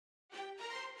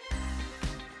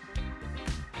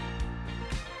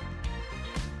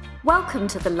Welcome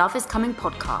to the Love is Coming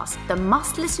podcast, the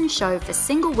must-listen show for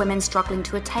single women struggling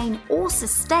to attain or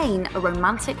sustain a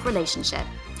romantic relationship.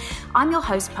 I'm your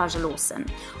host, Persia Lawson,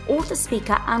 author,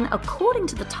 speaker, and according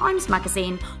to the Times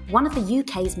magazine, one of the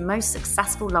UK's most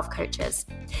successful love coaches.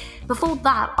 Before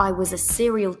that, I was a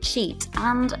serial cheat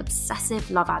and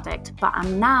obsessive love addict, but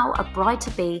I'm now a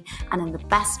bride-to-be and in the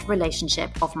best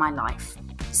relationship of my life.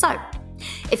 So,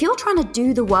 if you're trying to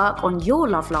do the work on your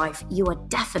love life, you are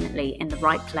definitely in the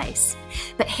right place.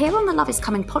 But here on the Love is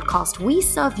Coming podcast, we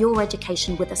serve your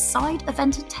education with a side of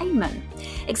entertainment.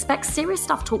 Expect serious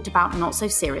stuff talked about not so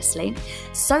seriously,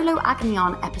 solo agony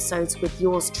aunt episodes with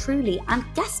yours truly, and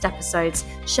guest episodes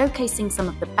showcasing some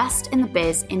of the best in the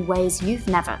biz in ways you've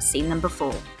never seen them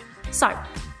before. So,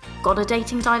 got a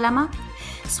dating dilemma?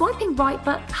 Swiping right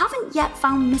but haven't yet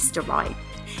found Mr. Right?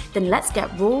 Then let's get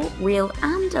raw, real,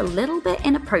 and a little bit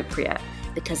inappropriate,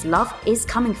 because love is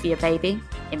coming for you, baby,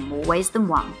 in more ways than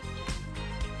one.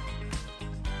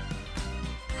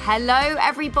 Hello,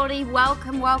 everybody.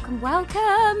 Welcome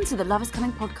to the Love is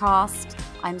Coming podcast.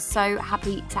 I'm so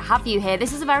happy to have you here.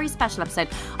 This is a very special episode.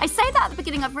 I say that at the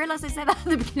beginning. I've realised I say that at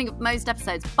the beginning of most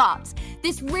episodes, but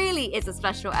this really is a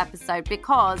special episode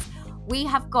because we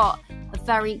have got a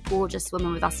very gorgeous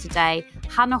woman with us today,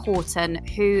 Hannah Horton,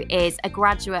 who is a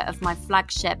graduate of my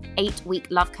flagship 8-week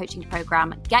love coaching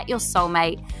program, Get Your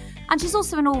Soulmate, and she's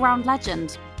also an all-round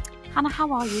legend. Hannah,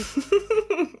 how are you?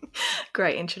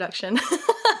 Great introduction.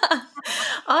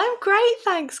 I'm great,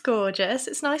 thanks, gorgeous.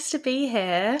 It's nice to be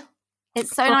here.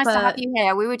 It's so nice to have you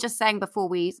here. We were just saying before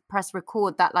we press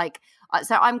record that,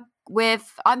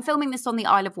 I'm filming this on the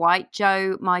Isle of Wight.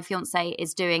 Joe, my fiance,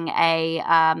 is doing a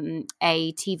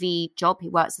TV job. He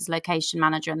works as location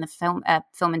manager in the film and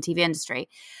TV industry.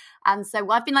 And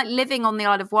so I've been living on the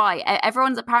Isle of Wight.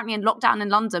 Everyone's apparently in lockdown in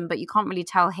London, but you can't really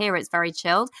tell here. It's very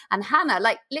chilled. And Hannah,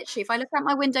 literally, if I look out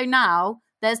my window now,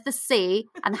 there's the sea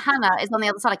and Hannah is on the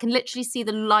other side. I can literally see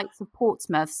the lights of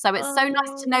Portsmouth. So it's so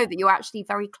nice to know that you're actually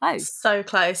very close. So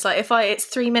close. It's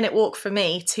 3-minute walk for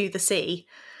me to the sea.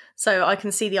 So I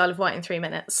can see the Isle of Wight in 3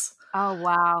 minutes. Oh,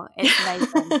 wow.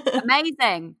 It's amazing.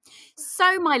 Amazing.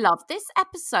 So, my love, this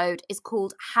episode is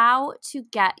called How to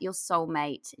Get Your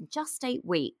Soulmate in Just 8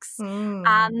 Weeks.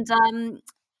 And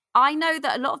I know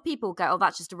that a lot of people go, oh,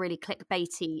 that's just a really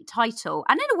clickbaity title.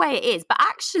 And in a way it is, but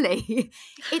actually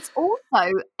it's also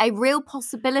a real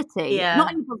possibility. Yeah.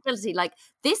 Not any possibility,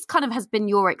 this kind of has been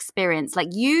your experience.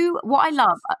 What I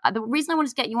love, the reason I wanted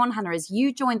to get you on, Hannah, is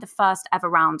you joined the first ever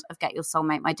round of Get Your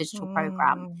Soulmate, my digital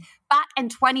program, back in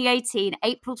 2018,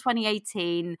 April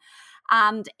 2018.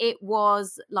 And it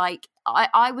was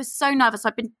I was so nervous.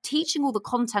 I've been teaching all the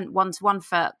content one-to-one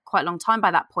for quite a long time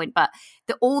by that point, but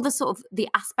all the sort of the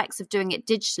aspects of doing it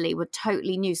digitally were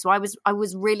totally new. So I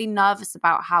was really nervous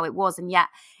about how it was, and yet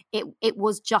it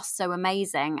was just so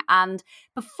amazing. And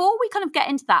before we kind of get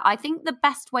into that, I think the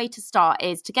best way to start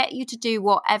is to get you to do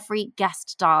what every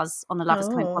guest does on the Love is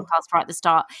Coming podcast right at the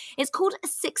start. It's called a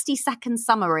 60-second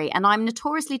summary, and I'm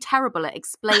notoriously terrible at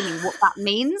explaining what that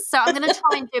means. So I'm going to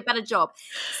try and do a better job.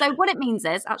 So what it means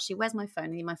is, actually, where's my phone? I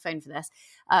need my phone for this.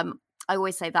 I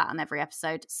always say that on every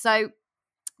episode. So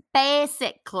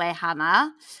basically,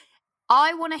 Hannah,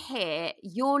 I want to hear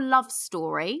your love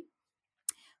story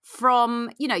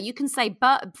from, you can say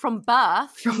from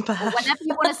birth, or whenever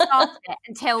you want to start it,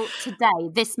 until today,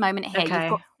 this moment here. Okay.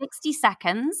 You've got 60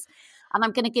 seconds, and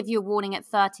I'm going to give you a warning at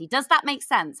 30. Does that make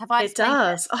sense? Have I? It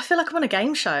does. I feel like I'm on a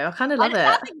game show. I kind of love it.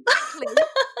 That's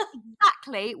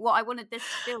exactly what I wanted this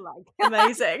to feel like.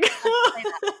 Amazing.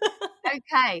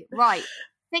 Okay, right.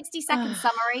 60-second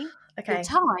summary. Okay. The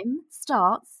time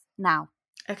starts now.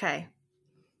 Okay.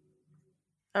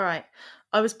 All right.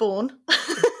 I was born.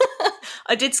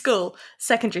 I did school,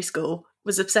 secondary school,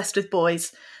 was obsessed with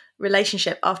boys,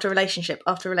 relationship after relationship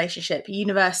after relationship,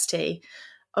 university.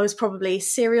 I was probably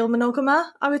serial monogamer,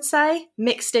 I would say,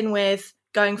 mixed in with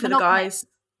going for the guys.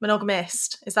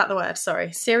 Monogamist. Is that the word?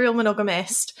 Sorry. Serial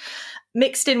monogamist.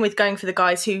 Mixed in with going for the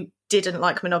guys who didn't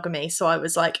like monogamy. So I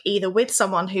was either with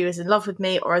someone who is in love with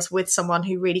me, or I was with someone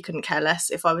who really couldn't care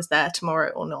less if I was there tomorrow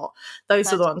or not.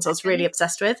 Those are the ones I was really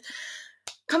obsessed with.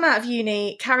 Come out of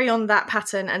uni, carry on that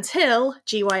pattern until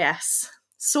GYS.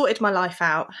 Sorted my life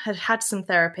out, had some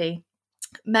therapy,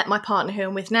 met my partner who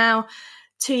I'm with now.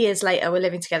 2 years later, we're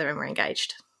living together and we're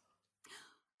engaged.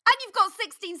 And you've got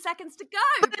 16 seconds to go.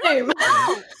 Boom.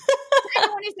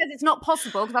 Anyone who says it's not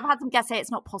possible, because I've had some guests say it's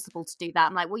not possible to do that,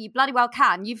 I'm like, well, you bloody well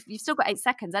can. You've still got 8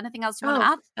 seconds. Anything else you want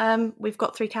to add? We've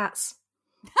got 3 cats.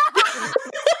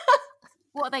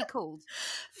 What are they called?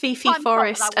 Fifi,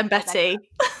 Forest, and Betty.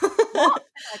 What?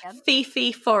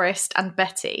 Fifi, Forest, and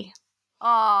Betty.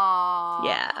 Oh,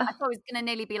 Yeah. I thought it was going to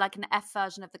nearly be like an F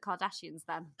version of the Kardashians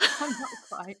then. I'm not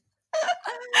quite.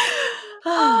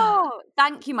 Oh,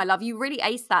 thank you, my love. You really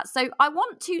aced that. So I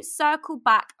want to circle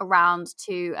back around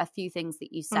to a few things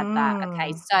that you said there.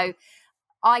 Okay, so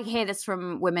I hear this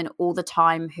from women all the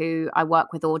time who I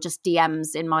work with, or just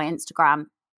DMs in my Instagram,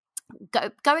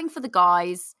 going for the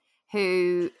guys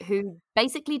who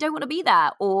basically don't want to be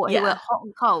there, or who are hot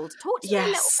and cold. Talk to me a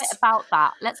little bit about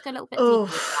that. Let's go a little bit deeper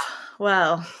with that.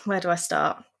 Well, where do I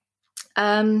start?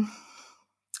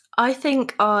 I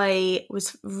think I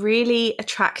was really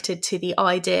attracted to the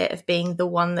idea of being the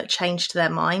one that changed their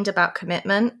mind about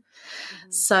commitment.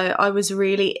 So I was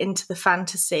really into the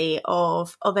fantasy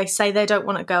of, they say they don't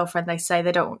want a girlfriend, they say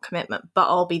they don't want commitment, but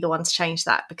I'll be the one to change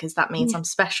that because that means I'm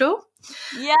special.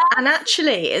 Yeah. And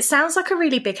actually, it sounds like a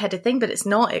really big-headed thing, but it's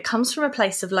not. It comes from a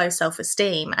place of low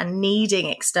self-esteem and needing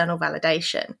external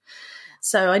validation.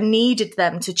 So I needed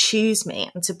them to choose me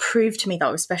and to prove to me that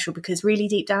I was special, because really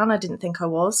deep down, I didn't think I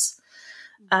was.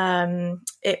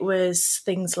 It was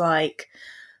things like,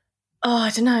 I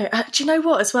don't know. Do you know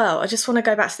what as well? I just want to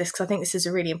go back to this because I think this is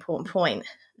a really important point.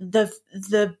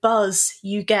 The buzz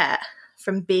you get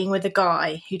from being with a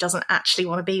guy who doesn't actually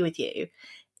want to be with you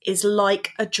is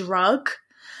like a drug.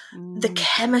 The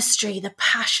chemistry, the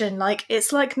passion, like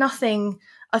it's like nothing.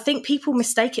 I think people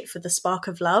mistake it for the spark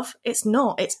of love. It's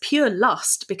not. It's pure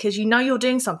lust, because you know you're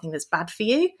doing something that's bad for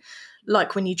you.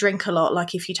 Like when you drink a lot,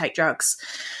 like if you take drugs,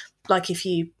 like if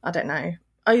you, I don't know,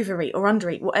 overeat or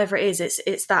undereat, whatever it is,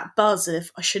 it's that buzz of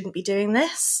I shouldn't be doing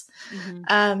this.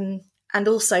 And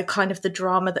also kind of the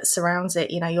drama that surrounds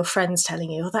it, you know, your friends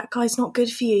telling you, that guy's not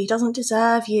good for you, he doesn't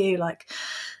deserve you, like,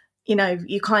 you know,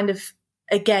 you kind of,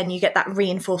 again, you get that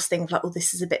reinforced thing of like,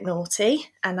 this is a bit naughty.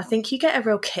 And I think you get a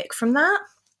real kick from that.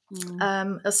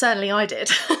 Certainly I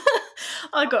did.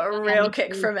 I got a real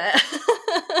kick from it.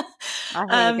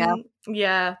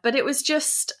 Yeah, but it was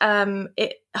just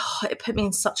it put me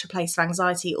in such a place of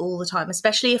anxiety all the time,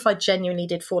 especially if I genuinely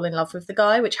did fall in love with the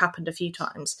guy, which happened a few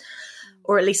times,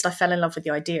 or at least I fell in love with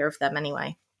the idea of them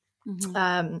anyway.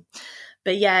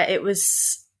 But yeah, it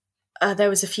was there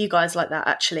was a few guys like that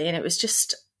actually, and it was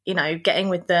just, you know, getting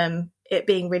with them, it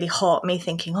being really hot, me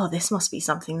thinking, this must be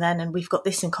something then, and we've got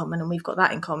this in common and we've got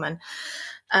that in common.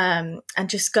 And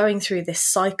just going through this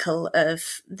cycle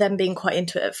of them being quite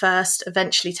into it at first,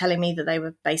 eventually telling me that they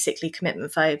were basically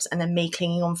commitment phobes, and then me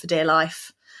clinging on for dear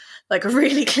life, like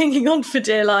really clinging on for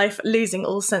dear life, losing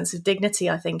all sense of dignity,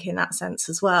 I think, in that sense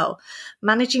as well.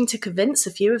 Managing to convince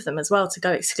a few of them as well to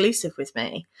go exclusive with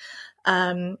me,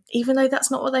 even though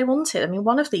that's not what they wanted. I mean,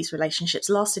 one of these relationships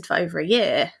lasted for over a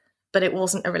year, but it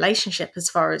wasn't a relationship as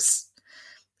far as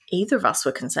either of us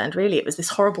were concerned, really. It was this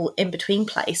horrible in-between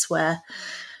place where,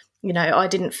 you know, I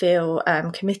didn't feel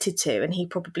committed to, and he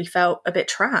probably felt a bit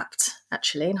trapped,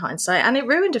 actually, in hindsight. And it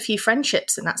ruined a few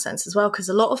friendships in that sense as well, because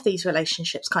a lot of these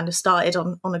relationships kind of started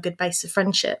on a good base of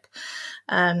friendship,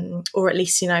 or at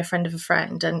least, you know, friend of a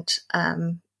friend,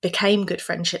 and became good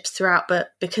friendships throughout.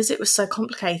 But because it was so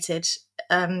complicated,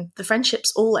 the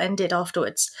friendships all ended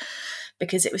afterwards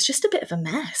because it was just a bit of a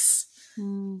mess.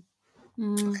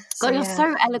 God, you're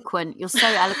so eloquent. You're so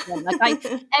eloquent. Like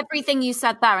everything you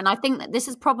said there, and I think that this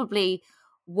is probably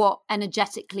what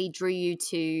energetically drew you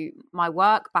to my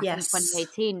work back in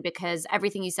 2018, because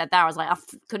everything you said there, I was like, I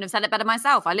couldn't have said it better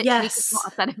myself. I literally could not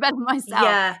have said it better myself.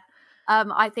 Yeah.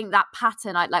 I think that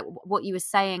pattern, like what you were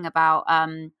saying about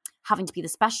having to be the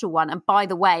special one. And by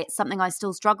the way, it's something I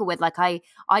still struggle with. Like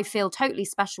I feel totally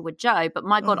special with Joe, but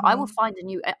my God, I will find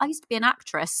I used to be an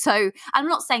actress. So I'm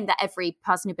not saying that every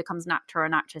person who becomes an actor or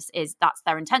an actress that's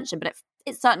their intention, but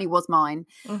it certainly was mine.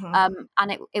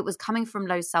 And it was coming from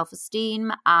low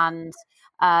self-esteem and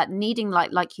needing,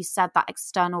 like you said, that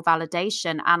external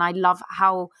validation. And I love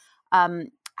how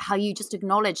you just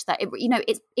acknowledge that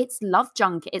it's love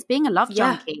junkie. It's being a love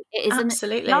junkie. It is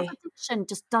absolutely. Love addiction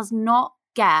just does not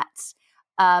get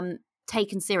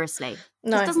taken seriously.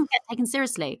 No. Just doesn't get taken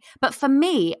seriously. But for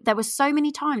me, there were so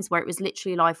many times where it was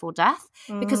literally life or death,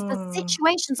 because the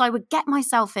situations I would get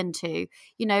myself into,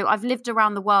 you know, I've lived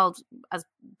around the world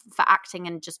for acting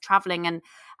and just traveling, and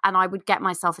I would get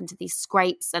myself into these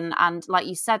scrapes and like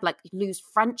you said, like lose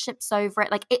friendships over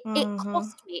it. Like it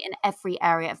cost me in every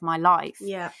area of my life.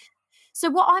 Yeah. So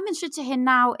what I'm interested to hear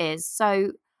now is,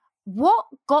 so what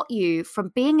got you from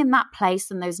being in that place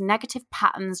and those negative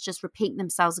patterns just repeating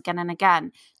themselves again and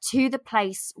again to the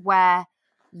place where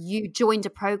you joined a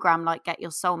program like Get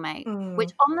Your Soulmate, which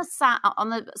on the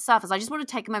surface, I just want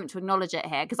to take a moment to acknowledge it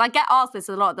here, because I get asked this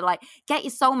a lot. They're like, Get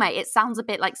Your Soulmate, it sounds a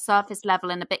bit like surface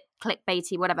level and a bit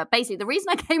clickbaity, whatever. Basically, the reason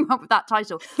I came up with that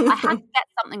title, I had to get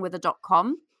something with a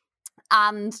 .com,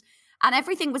 and and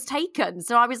everything was taken.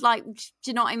 So I was like, do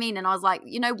you know what I mean? And I was like,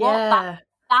 you know what? Yeah.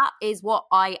 That is what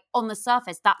on the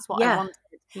surface, that's what I wanted.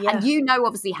 Yeah. And you know,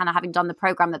 obviously, Hannah, having done the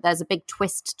program, that there's a big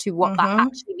twist to what that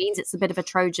actually means. It's a bit of a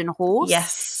Trojan horse.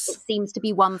 Yes. It seems to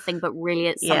be one thing, but really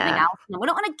it's something else. And we're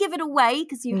not going to give it away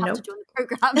because you have to join the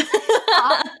program.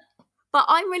 But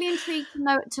I'm really intrigued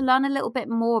to learn a little bit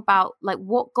more about like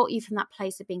what got you from that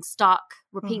place of being stuck,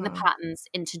 repeating the patterns,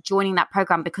 into joining that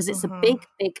program, because it's a big,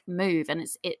 big move, and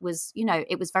it was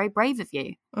very brave of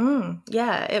you.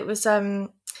 Yeah, it was.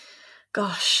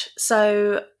 Gosh,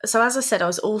 so as I said, I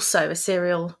was also a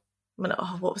serial.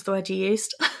 What was the word you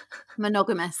used?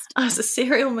 Monogamist. I was a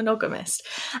serial monogamist,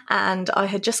 and I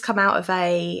had just come out of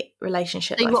a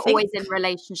relationship. So you were always in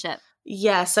relationship.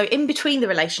 Yeah, so in between the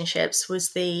relationships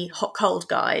was the hot cold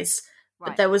guys,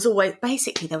 but there was always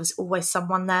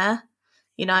someone there.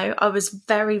 You know, I was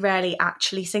very rarely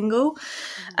actually single.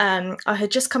 I had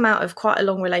just come out of quite a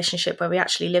long relationship where we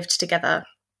actually lived together,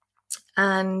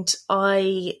 and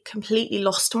I completely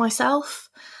lost myself.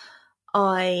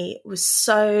 I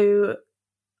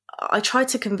tried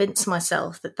to convince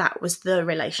myself that was the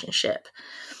relationship,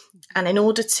 and in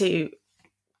order to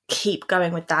keep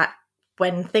going with that,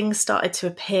 when things started to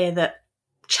appear that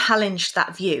challenged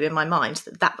that view in my mind,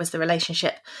 that was the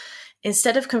relationship,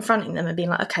 instead of confronting them and being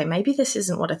like, okay, maybe this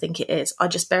isn't what I think it is, I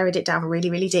just buried it down really,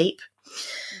 really deep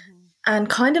and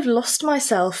kind of lost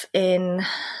myself in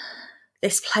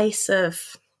this place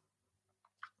of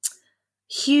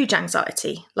huge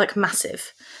anxiety, like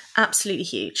massive, absolutely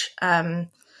huge. And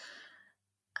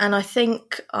I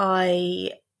think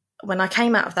when I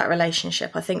came out of that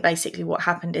relationship, I think basically what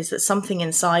happened is that something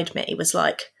inside me was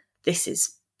like, this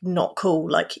is not cool.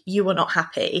 Like, you are not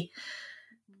happy.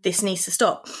 This needs to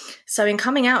stop. So in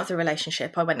coming out of the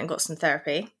relationship, I went and got some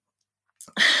therapy,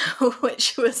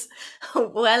 which was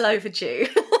well overdue,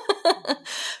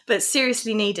 but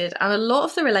seriously needed. And a lot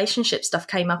of the relationship stuff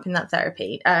came up in that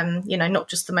therapy. Not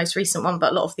just the most recent one,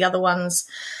 but a lot of the other ones.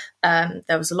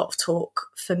 There was a lot of talk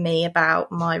for me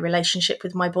about my relationship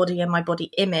with my body and my body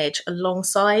image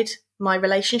alongside my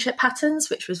relationship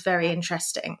patterns, which was very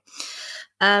interesting.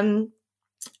 And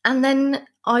then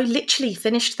I literally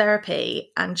finished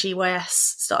therapy and GYS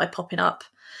started popping up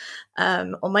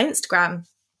on my Instagram.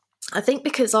 I think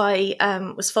because I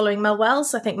was following Mel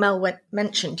Wells. I think Mel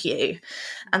mentioned you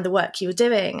and the work you were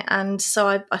doing. And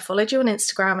so I followed you on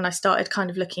Instagram and I started kind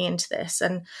of looking into this.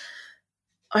 And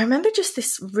I remember just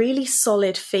this really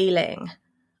solid feeling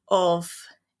of,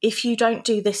 if you don't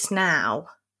do this now,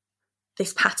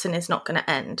 this pattern is not going to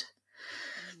end.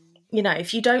 You know,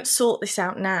 if you don't sort this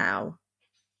out now,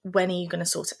 when are you going to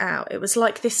sort it out? It was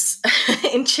like this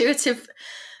intuitive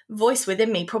voice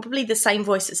within me, probably the same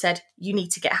voice that said, you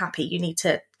need to get happy, you need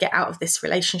to get out of this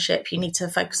relationship, you need to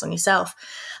focus on yourself.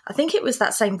 I think it was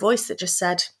that same voice that just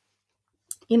said,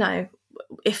 you know,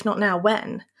 if not now,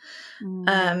 when?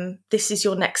 This is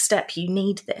your next step. You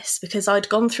need this. Because I'd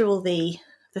gone through all the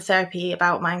therapy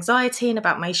about my anxiety and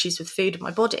about my issues with food and my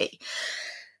body.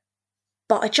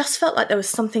 But I just felt like there was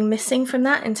something missing from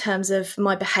that in terms of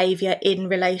my behaviour in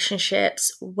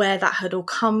relationships, where that had all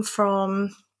come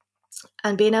from,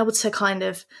 and being able to kind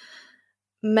of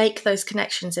make those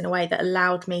connections in a way that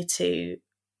allowed me to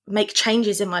make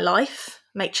changes in my life,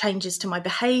 make changes to my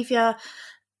behaviour.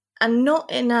 And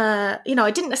not in I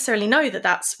didn't necessarily know that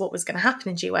that's what was going to happen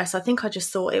in GWS. I think I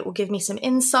just thought it will give me some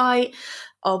insight.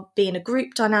 I'll be in a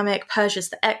group dynamic. Persia's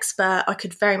the expert. I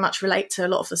could very much relate to a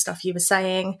lot of the stuff you were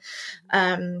saying,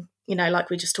 like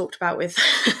we just talked about with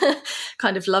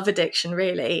kind of love addiction,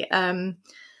 really. And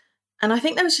I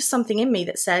think there was just something in me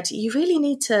that said, you really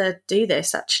need to do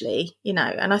this, actually,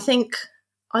 and I think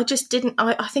I just didn't.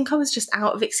 I think I was just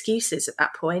out of excuses at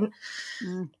that point.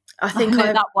 I think I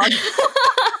know that one.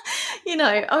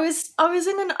 I was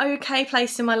in an okay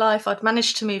place in my life. I'd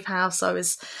managed to move house. I'd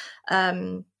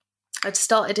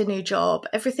started a new job.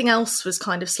 Everything else was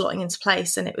kind of slotting into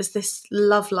place. And it was this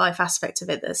love life aspect of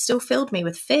it that still filled me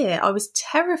with fear. I was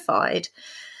terrified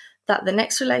that the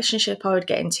next relationship I would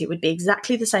get into would be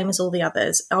exactly the same as all the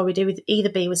others. I would either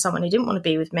be with someone who didn't want to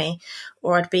be with me,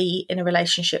 or I'd be in a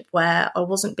relationship where I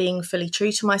wasn't being fully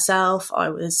true to myself. I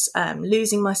was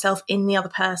losing myself in the other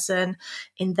person,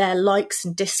 in their likes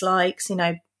and dislikes,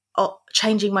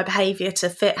 changing my behaviour to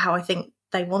fit how I think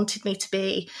they wanted me to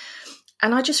be.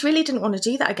 And I just really didn't want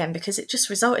to do that again, because it just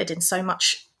resulted in so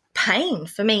much pain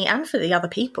for me and for the other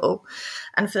people,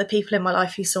 and for the people in my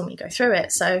life who saw me go through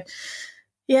it. So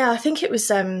yeah, I think it was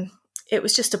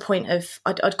just a point of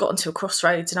I'd gotten to a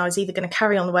crossroads, and I was either going to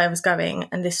carry on the way I was going,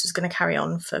 and this was going to carry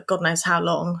on for God knows how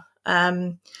long,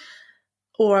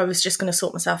 or I was just going to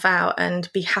sort myself out and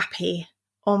be happy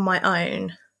on my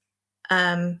own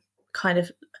kind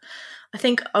of, I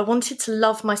think I wanted to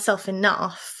love myself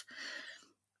enough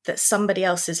that somebody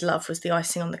else's love was the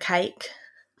icing on the cake.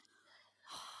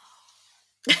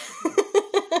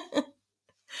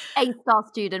 A-star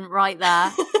student right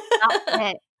there. That's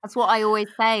it. That's what I always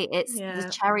say. It's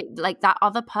the cherry, like that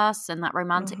other person, that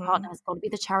romantic partner has got to be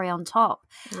the cherry on top.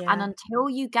 Yeah. And until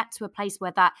you get to a place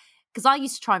where that, because I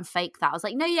used to try and fake that. I was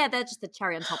like, no, yeah, they're just the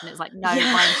cherry on top. And it's like, no,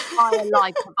 my entire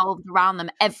life revolved around them.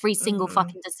 Every single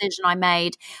fucking decision I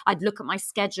made, I'd look at my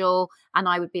schedule and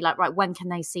I would be like, right, when can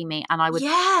they see me? And I would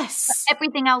put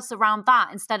everything else around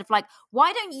that, instead of like,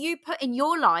 why don't you put in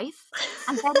your life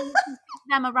and then you can fit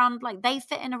them around, like they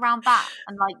fit in around that.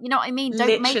 And like, you know what I mean?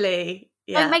 Don't make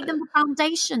them the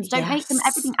foundations. Don't make them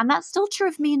everything. And that's still true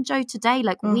of me and Joe today.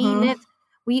 Like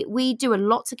we do a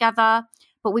lot together.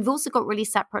 But we've also got really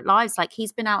separate lives. Like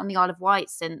he's been out on the Isle of Wight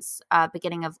since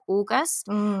beginning of August.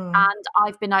 And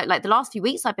I've been out, like the last few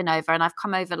weeks I've been over, and I've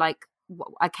come over, like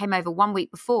I came over 1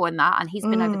 week before and that, and he's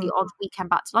been over the odd weekend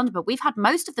back to London. But we've had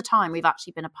most of the time we've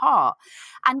actually been apart.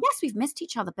 And yes, we've missed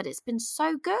each other, but it's been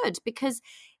so good because,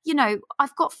 you know,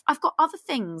 I've got other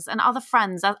things and other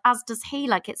friends, as does he.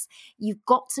 Like you've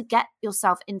got to get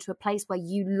yourself into a place where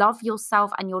you love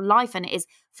yourself and your life, and it is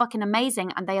fucking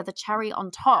amazing. And they are the cherry on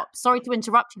top. Sorry to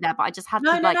interrupt you there, but I just had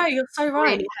to No, you're so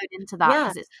right. Really hone into that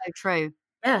because it's so true.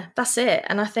 Yeah, that's it.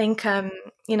 And I think,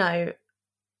 you know,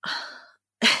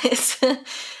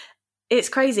 it's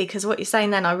crazy because what you're saying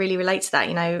then, I really relate to that.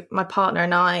 You know, my partner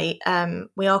and I,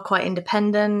 we are quite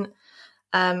independent.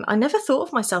 I never thought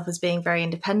of myself as being very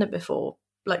independent before,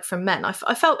 like from men. I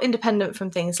felt independent from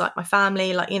things like my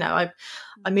family. Like, you know,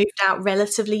 I moved out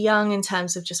relatively young in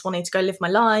terms of just wanting to go live my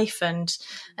life and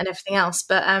everything else.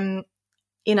 But,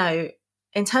 you know,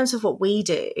 in terms of what we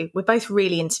do, we're both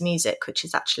really into music, which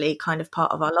is actually kind of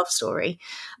part of our love story.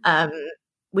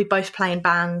 We both play in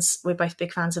bands. We're both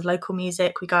big fans of local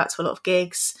music. We go out to a lot of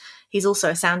gigs. He's also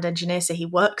a sound engineer, so he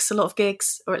works a lot of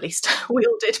gigs, or at least we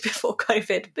all did before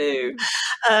COVID. Boo.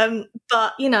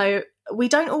 But, you know, we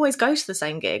don't always go to the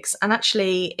same gigs. And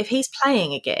actually, if he's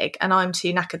playing a gig and I'm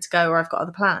too knackered to go or I've got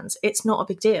other plans, it's not a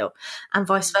big deal. And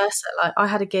vice versa. Like I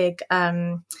had a gig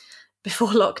before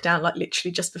lockdown, like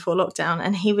literally just before lockdown,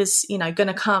 and he was, you know, going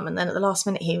to come. And then at the last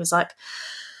minute, he was like,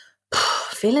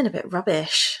 feeling a bit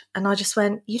rubbish. And I just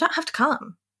went, you don't have to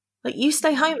come. Like, you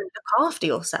stay home and look after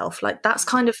yourself. Like, that's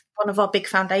kind of one of our big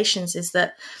foundations, is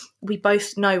that we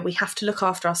both know we have to look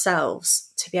after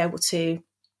ourselves to be able to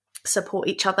support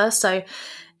each other. So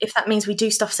if that means we do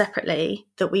stuff separately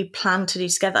that we plan to do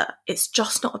together, it's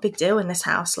just not a big deal in this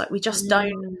house. Like, we just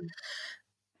don't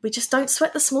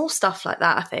sweat the small stuff like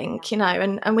that, I think, you know,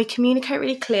 and we communicate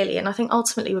really clearly. And I think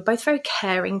ultimately we're both very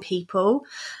caring people,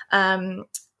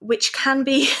 which can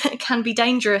be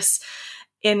dangerous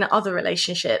in other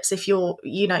relationships if you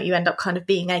end up kind of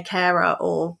being a carer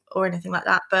or anything like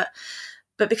that. But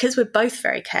because we're both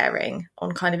very caring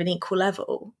on kind of an equal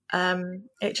level,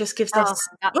 it just gives this.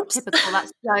 That's typical.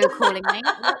 That's Joe calling me.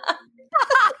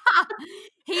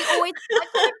 He always. I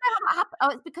don't know how that happened. Oh,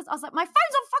 it's because I was like, my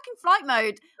phone's on fucking flight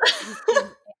mode.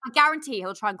 I guarantee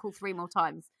he'll try and call 3 more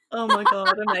times. Oh my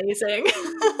God, amazing.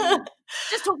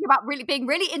 Just talking about being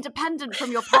really independent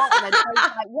from your partner.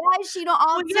 Like, why is she not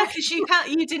answering? Well, yeah, because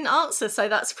you didn't answer, so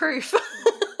that's proof.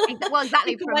 Well,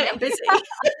 exactly. I'm busy.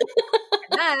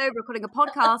 Hello, recording a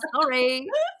podcast. Sorry.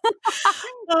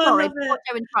 Sorry, before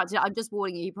Joe interrupted, I'm just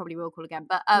warning you. He probably will call again.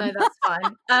 But no, that's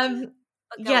fine.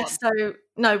 Yes, so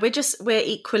no, we're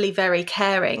equally very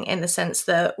caring in the sense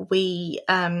that we.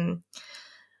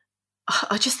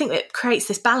 I just think it creates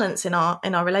this balance in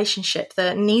our relationship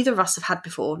that neither of us have had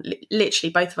before.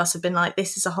 Literally, both of us have been like,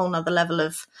 this is a whole nother level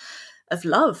of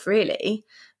love, really,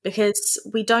 because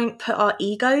we don't put our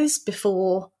egos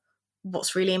before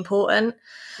what's really important.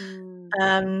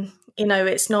 You know,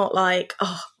 it's not like,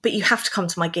 oh, but you have to come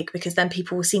to my gig because then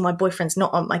people will see my boyfriend's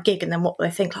not on my gig, and then what do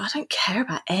they think? Like, I don't care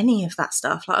about any of that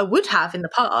stuff. Like, I would have in the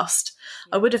past.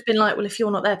 I would have been like, well, if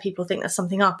you're not there, people think there's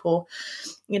something up, or,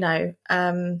 you know,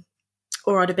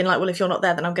 or I'd have been like, well, if you're not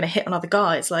there, then I'm going to hit on other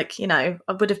guys. Like, you know,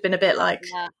 I would have been a bit like,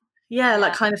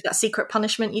 like kind of that secret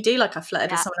punishment you do. Like, I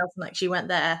flirted with someone else and like, she went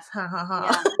there. Ha ha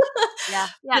ha. Yeah.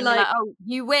 And like, oh,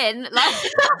 you win. Like,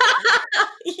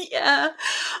 yeah.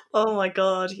 Oh my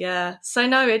God. Yeah. So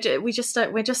no, we're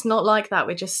just not like that.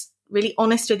 We're just really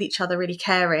honest with each other, really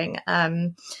caring.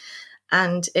 And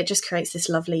it just creates this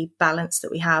lovely balance that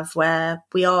we have where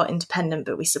we are independent,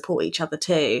 but we support each other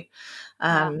too.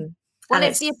 Well,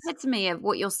 it's the epitome of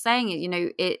what you're saying. You know,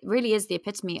 it really is the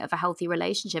epitome of a healthy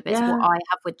relationship. It's what I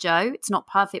have with Joe. It's not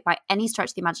perfect by any stretch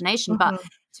of the imagination, but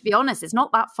to be honest, it's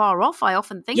not that far off. I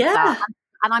often think that.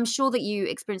 And I'm sure that you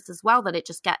experienced as well that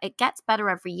it gets better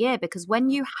every year, because when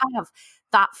you have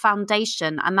that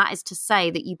foundation, and that is to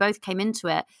say that you both came into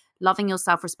it loving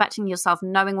yourself, respecting yourself,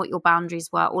 knowing what your boundaries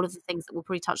were, all of the things that we'll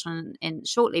probably touch on in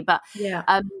shortly. But,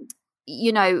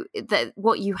 you know, that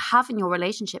what you have in your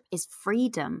relationship is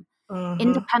freedom,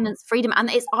 independence, freedom. And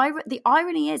the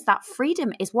irony is that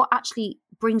freedom is what actually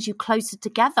brings you closer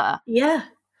together. Yeah.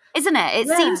 Isn't it?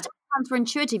 It seems to be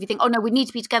counterintuitive. You think, oh no, we need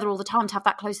to be together all the time to have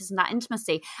that closeness and that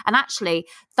intimacy. And actually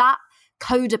that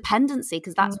codependency,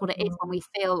 because that's what it is when we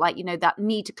feel like, you know, that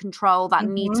need to control, that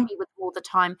need to be with all the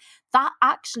time, that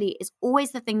actually is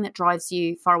always the thing that drives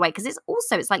you far away. Because it's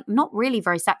like not really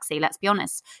very sexy, let's be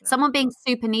honest. No. Someone being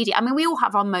super needy, I mean, we all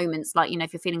have our moments, like, you know,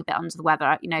 if you're feeling a bit under the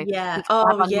weather, you know,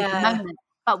 moment.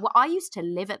 But I used to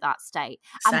live at that state.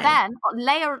 Same. And then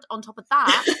layered on top of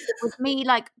that was me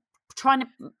like trying to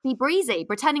be breezy,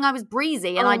 pretending I was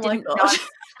breezy, and I didn't know.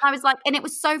 I was like, and it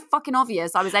was so fucking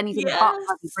obvious I was anything but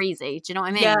breezy. Do you know what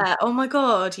I mean? Yeah. Oh my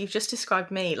God, you've just described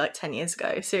me like 10 years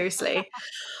ago. Seriously.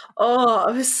 Oh,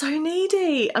 I was so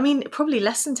needy. I mean, probably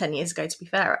less than 10 years ago, to be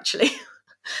fair, actually.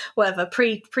 Whatever,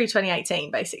 pre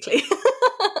 2018, basically.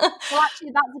 Well,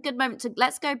 actually, that's a good moment to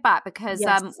let's go back, because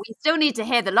we still need to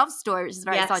hear the love story, which is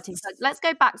very exciting. So let's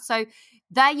go back. So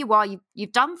there you are.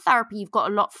 You've done therapy. You've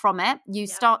got a lot from it. You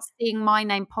start seeing my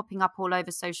name popping up all over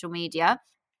social media.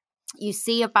 You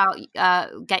see about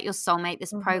Get Your Soulmate,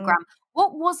 this program.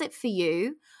 What was it for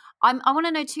you? I want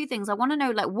to know two things. I want to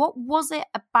know, like, what was it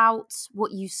about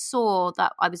what you saw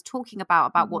that I was talking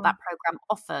about what that program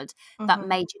offered that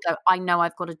made you go, I know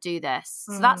I've got to do this.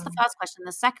 So that's the first question.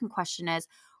 The second question is,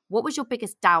 what was your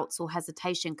biggest doubts or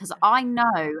hesitation? Because I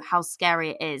know how scary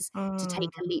it is to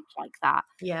take a leap like that.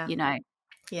 Yeah. You know?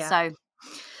 Yeah. So.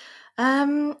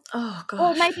 Oh gosh.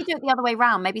 Or maybe do it the other way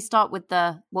around. Maybe start with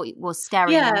what was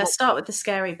scary. Yeah, start with the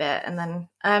scary bit, and then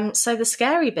so the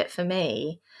scary bit for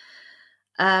me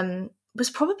was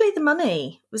probably the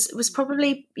money. Was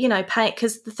probably, you know, paying,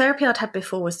 because the therapy I'd had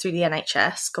before was through the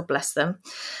NHS, God bless them.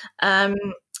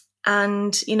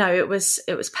 And you know, it was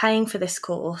paying for this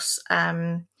course.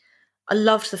 I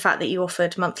loved the fact that you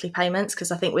offered monthly payments,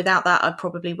 because I think without that, I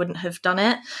probably wouldn't have done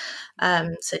it.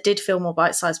 So it did feel more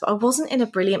bite-sized, but I wasn't in a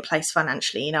brilliant place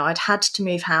financially. You know, I'd had to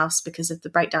move house because of the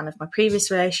breakdown of my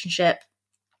previous relationship.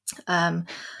 I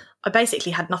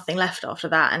basically had nothing left after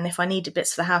that. And if I needed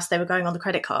bits for the house, they were going on the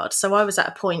credit card. So I was at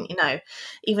a point, you know,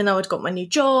 even though I'd got my new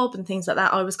job and things like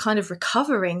that, I was kind of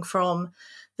recovering from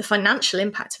the financial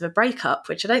impact of a breakup,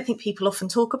 which I don't think people often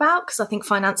talk about, because I think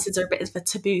finances are a bit of a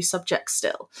taboo subject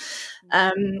still.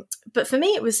 But for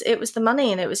me, it was the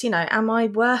money, and it was, you know, am I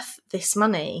worth this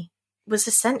money, was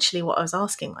essentially what I was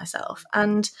asking myself.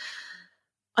 And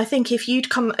I think if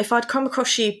I'd come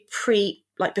across you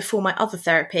before my other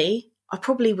therapy, I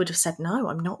probably would have said, no,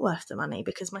 I'm not worth the money,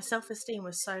 because my self-esteem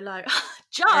was so low.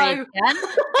 Joe!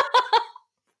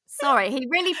 Sorry, he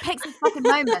really picks a fucking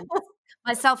moment.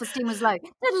 My self-esteem was low.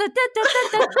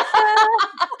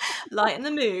 Lighten the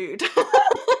mood.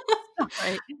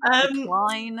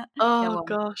 Wine. Oh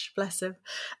gosh, bless him.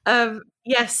 So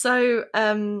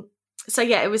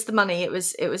yeah, it was the money. It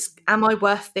was, am I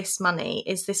worth this money?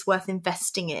 Is this worth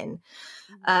investing in?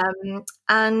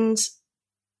 And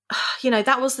you know,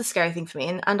 that was the scary thing for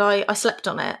me. And I slept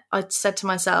on it. I said to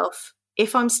myself,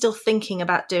 if I'm still thinking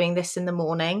about doing this in the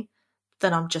morning,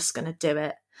 then I'm just going to do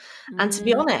it. And to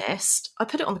be honest, I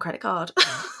put it on the credit card,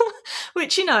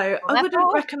 which, you know, I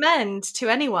wouldn't recommend to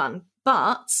anyone,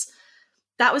 but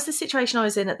that was the situation I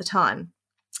was in at the time.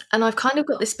 And I've kind of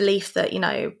got this belief that, you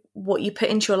know, what you put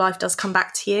into your life does come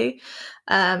back to you.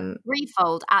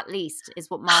 Threefold, at least, is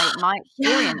what my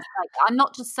experience. Like, I'm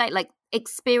not just saying, like,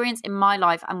 experience in my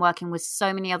life and working with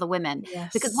so many other women.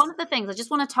 Yes. Because one of the things, I just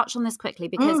want to touch on this quickly,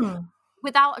 because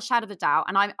without a shadow of a doubt,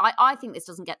 and I think this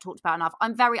doesn't get talked about enough.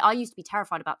 I used to be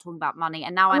terrified about talking about money,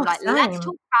 and now I'm like, let's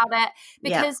talk about it,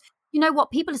 because you know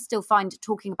what, people still find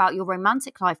talking about your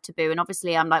romantic life taboo. And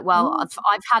obviously I'm like, well,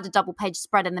 I've had a double page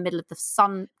spread in the middle of the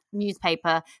Sun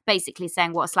newspaper basically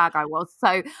saying what a slag I was. So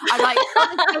I'm like,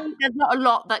 honestly, there's not a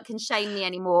lot that can shame me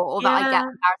anymore, or that I get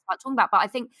embarrassed about talking about. But I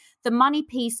think the money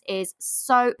piece is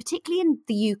so, particularly in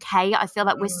the UK, I feel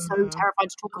like we're so terrified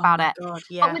to talk about it. God,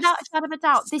 yes. But without a shadow of a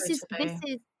doubt, this is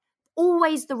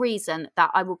always the reason that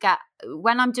I will get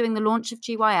when I'm doing the launch of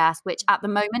GYS, which at the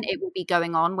moment it will be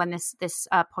going on when this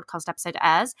podcast episode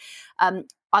airs.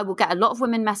 I will get a lot of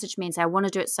women message me and say, I want to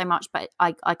do it so much, but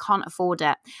I can't afford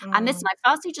it. And listen, I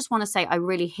firstly just want to say I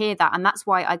really hear that. And that's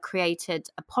why I created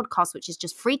a podcast, which is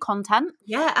just free content.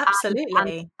 Yeah,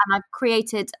 absolutely. And I've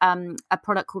created a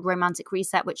product called Romantic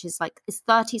Reset, which is like, it's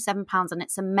 £37 and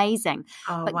it's amazing.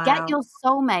 But Get Your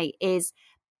Soulmate is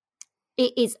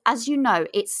It is, as you know,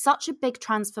 it's such a big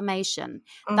transformation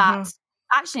that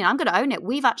actually, I'm going to own it.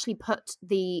 We've actually put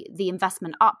the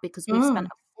investment up because we've spent a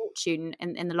fortune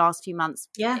in the last few months.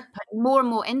 Yeah. Putting more and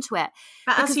more into it.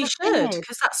 But as you should,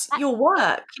 because that's your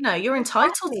work. You know, you're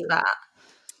entitled to that.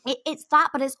 It's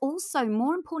that, but it's also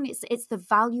more important. It's the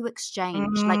value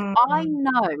exchange. Like, I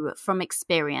know from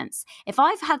experience, if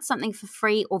I've had something for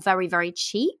free or very, very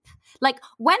cheap, like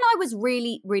when I was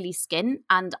really, really skint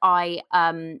and I,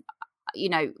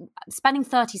 spending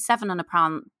 37 on a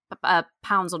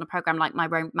pounds on a program like my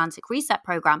Romantic Reset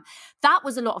program, that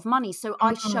was a lot of money. So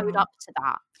I showed up to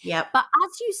that. Yeah. But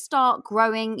as you start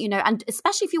growing, and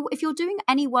especially if you're doing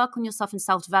any work on yourself in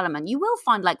self-development, you will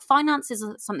find like finances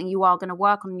are something you are going to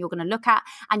work on and you're going to look at,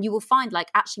 and you will find like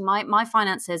actually my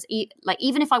finances, like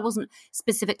even if I wasn't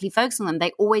specifically focusing on them,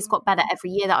 they always got better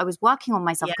every year that I was working on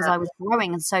myself because I was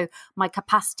growing, and so my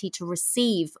capacity to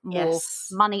receive more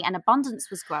money and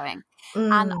abundance was growing.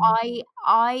 And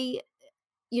I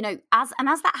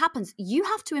as that happens, you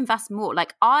have to invest more.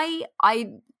 Like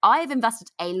I've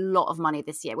invested a lot of money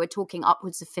this year. We're talking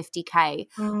upwards of 50K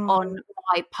on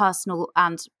my personal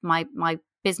and my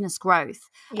business growth.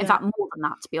 In fact, more than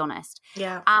that, to be honest.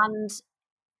 Yeah.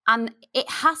 And it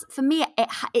has, for me,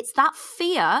 it's that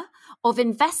fear of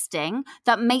investing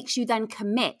that makes you then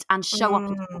commit and show up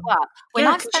and do the work.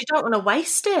 Because you don't want to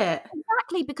waste it.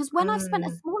 Exactly, because when I've spent a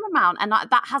small amount and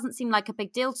that hasn't seemed like a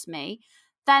big deal to me,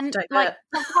 then like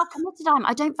that's how committed I am.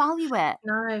 I don't value it.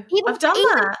 No, I've done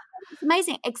that. It's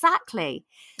amazing. Exactly.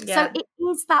 Yeah. So it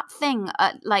is that thing,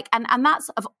 and that's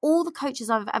of all the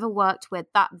coaches I've ever worked with,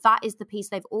 that is the piece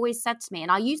they've always said to me.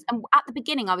 And at the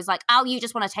beginning, I was like, "Oh, you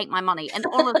just want to take my money," and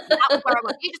all of that was where I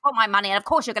was. You just want my money, and of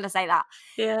course you're going to say that.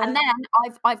 Yeah. And then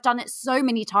I've done it so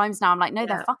many times now. I'm like, no,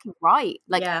 they're fucking right.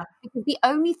 Like, because the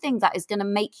only thing that is going to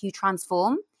make you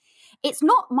transform, it's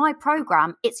not my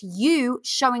program, it's you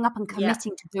showing up and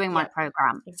committing to doing my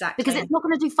program. Exactly. Because it's not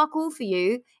going to do fuck all for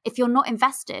you if you're not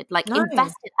invested. Like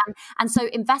invested and so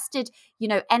invested,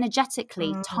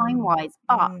 energetically, time-wise,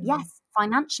 but yes,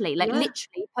 financially, like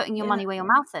literally putting your money where your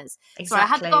mouth is. Exactly. So I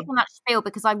had to go off on that spiel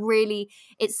because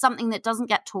it's something that doesn't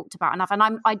get talked about enough.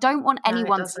 And I don't want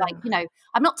anyone to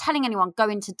I'm not telling anyone go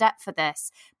into debt for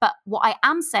this. But what I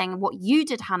am saying, what you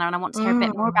did, Hannah, and I want to hear a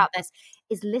bit more about this,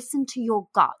 is listen to your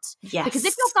gut. Yes. Because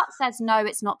if your gut says, no,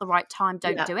 it's not the right time,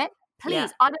 don't do it.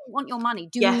 Please, I don't want your money.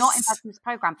 Do not invest in this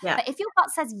program. Yeah. But if your gut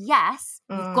says yes,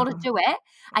 you've got to do it,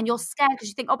 and you're scared because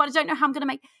you think, oh, but I don't know how I'm going to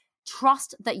make.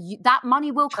 Trust that that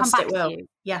money will come back to you.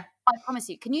 Yeah, I promise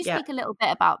you. Can you speak a little bit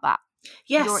about that?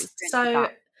 Yes.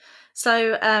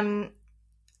 So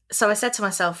I said to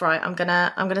myself, right, I'm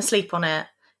gonna sleep on it.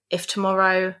 If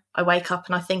tomorrow I wake up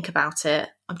and I think about it,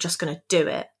 I'm just gonna do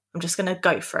it. I'm just gonna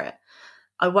go for it.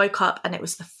 I woke up and it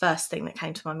was the first thing that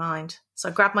came to my mind. So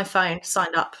I grabbed my phone,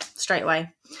 signed up straight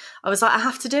away. I was like, I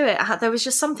have to do it. There was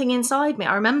just something inside me.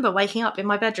 I remember waking up in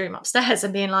my bedroom upstairs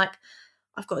and being like,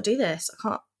 I've got to do this. I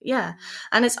can't. Yeah.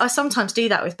 And I sometimes do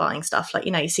that with buying stuff. Like,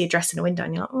 you see a dress in a window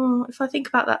and you're like, oh, if I think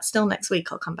about that still next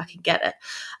week, I'll come back and get it.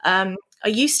 I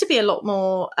used to be a lot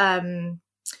more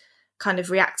kind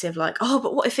of reactive, like, oh,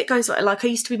 but what if it goes, like I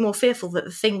used to be more fearful that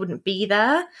the thing wouldn't be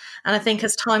there. And I think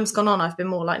as time's gone on, I've been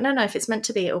more like, no, if it's meant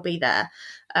to be, it'll be there.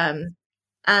 And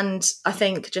I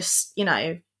think just,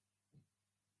 I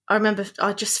remember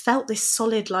I just felt this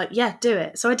solid, like, yeah, do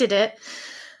it. So I did it.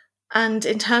 And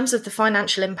in terms of the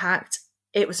financial impact,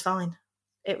 it was fine.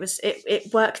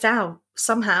 It worked out.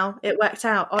 Somehow it worked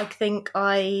out. I think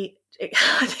I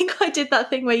did that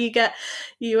thing where you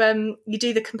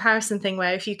do the comparison thing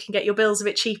where if you can get your bills a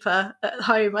bit cheaper at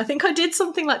home, I think I did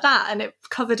something like that, and it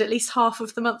covered at least half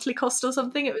of the monthly cost or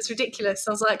something. It was ridiculous.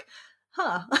 I was like,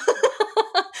 huh.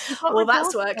 Well,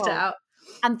 that's worked out.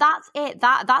 And that's it.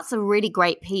 That's a really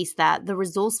great piece there. The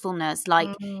resourcefulness. Like,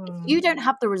 if you don't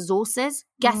have the resources,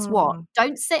 guess what?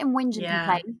 Don't sit and whinge and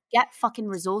complain. Get fucking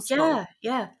resourceful.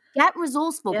 Yeah. Get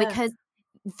resourceful because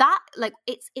that, like,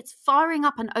 it's firing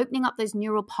up and opening up those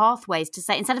neural pathways to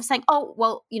say, instead of saying, oh,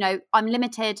 well, I'm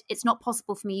limited, it's not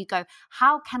possible for me, you go,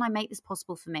 how can I make this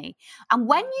possible for me? And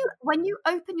when you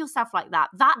open yourself like that,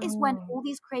 that is when all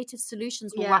these creative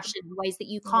solutions will rush in ways that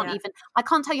you can't even. I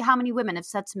can't tell you how many women have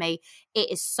said to me,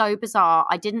 it is so bizarre,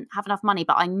 I didn't have enough money,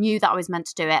 but I knew that I was meant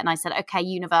to do it, and I said, okay,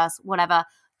 universe, whatever,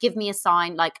 give me a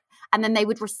sign, like. And then they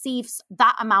would receive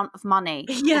that amount of money.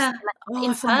 Yeah.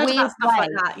 In some weird stuff way. like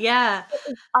that. Yeah.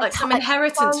 Like some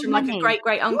inheritance from like a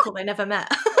great uncle they never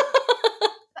met.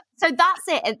 So that's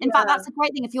it. In fact, that's a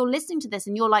great thing. If you're listening to this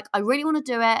and you're like, I really want to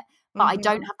do it, but I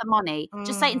don't have the money,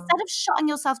 just say, instead of shutting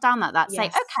yourself down like that, say,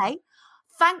 okay,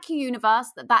 thank you, universe,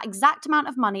 that exact amount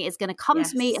of money is going to come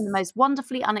to me in the most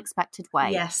wonderfully unexpected way.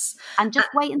 Yes. And just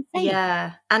wait and see.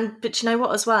 Yeah. But you know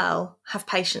what as well? Have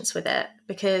patience with it,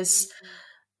 because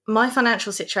my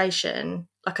financial situation,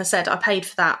 like I said, I paid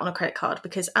for that on a credit card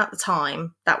because at the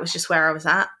time that was just where I was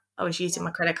at. I was using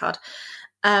my credit card.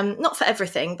 Not for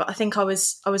everything, but I think I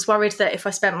was worried that if I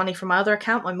spent money from my other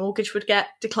account, my mortgage would get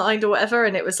declined or whatever.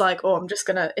 And it was like, oh, I'm just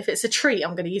going to, if it's a treat,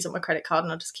 I'm going to use it on my credit card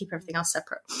and I'll just keep everything else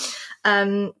separate.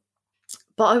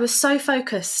 But I was so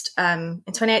focused in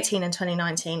 2018 and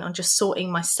 2019 on just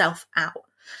sorting myself out,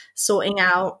 sorting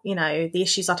out, you know, the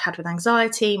issues I'd had with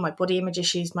anxiety, my body image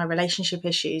issues, my relationship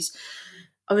issues.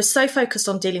 I was so focused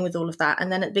on dealing with all of that.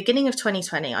 And then at the beginning of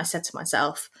 2020, I said to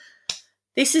myself,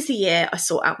 this is the year I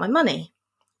sort out my money,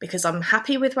 because I'm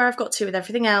happy with where I've got to with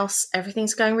everything else.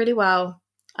 Everything's going really well.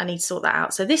 I need to sort that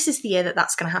out. So this is the year that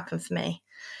that's going to happen for me.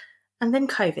 And then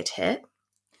COVID hit.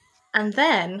 And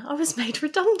then I was made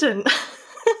redundant,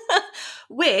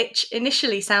 which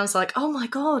initially sounds like, oh my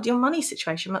God, your money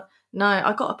situation. No,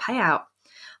 I got a payout.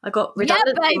 I got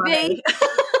redundant money.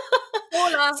 So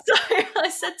I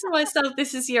said to myself,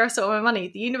 this is the year I sort my money.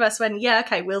 The universe went, yeah,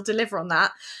 okay, we'll deliver on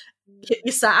that.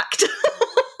 You're sacked.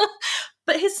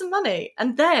 But here's some money.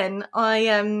 And then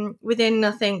I, within,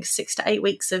 I think, 6 to 8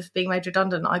 weeks of being made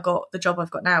redundant, I got the job I've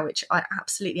got now, which I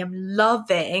absolutely am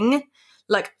loving.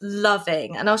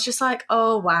 And I was just like,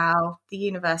 oh, wow, the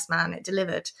universe, man, it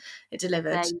delivered.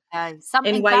 There you go.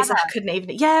 Something in ways better. I couldn't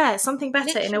even, something better.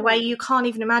 Literally. In a way you can't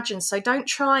even imagine. So don't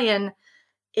try and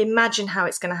imagine how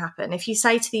it's going to happen. If you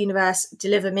say to the universe,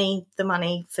 deliver me the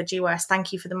money for GWS,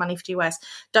 thank you for the money for GWS,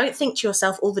 don't think to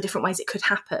yourself all the different ways it could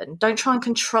happen. Don't try and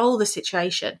control the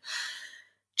situation.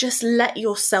 Just let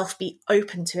yourself be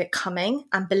open to it coming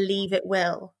and believe it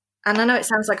will. And I know it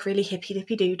sounds like really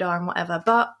hippy-dippy-doo-dah and whatever,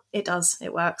 but it does.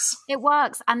 It works. It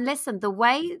works. And listen, the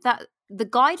way that the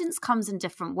guidance comes in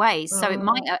different ways. So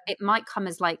it might come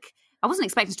as like, I wasn't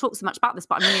expecting to talk so much about this,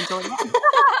 but I'm really enjoying it.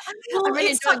 Well,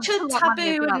 it's such a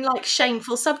taboo and like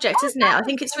shameful subject, isn't it? I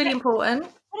think it's really important.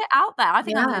 Put it out there. I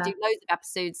think I'm going to do loads of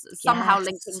episodes somehow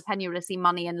linking penuriously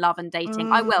money and love and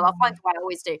dating. I will. I'll find a way. I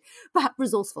always do. But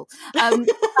resourceful. But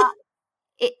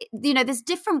there's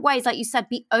different ways, like you said,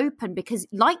 be open, because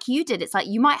like you did, it's like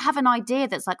you might have an idea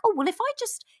that's like, oh, well, if I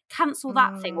just cancel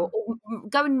that thing or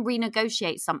go and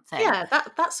renegotiate something. Yeah,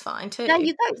 that's fine too. There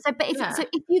you go. So, but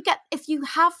if you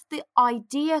have the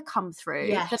idea come through,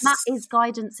 then that is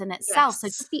guidance in itself. So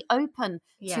just be open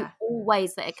to all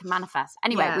ways that it can manifest.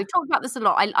 Anyway, we've talked about this a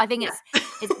lot. I think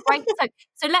it's great.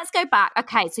 So let's go back.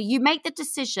 Okay, so you make the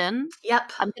decision.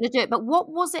 Yep, I'm going to do it. But what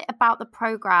was it about the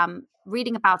program,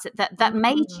 reading about it, that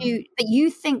made you, that you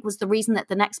think was the reason that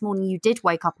the next morning you did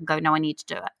wake up and go, no, I need to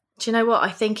do it? Do you know what? I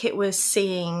think it was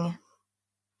seeing,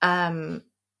 I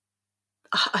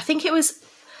think it was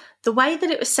the way that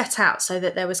it was set out, so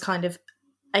that there was kind of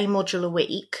a module a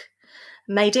week,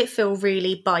 made it feel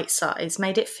really bite-sized,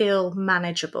 made it feel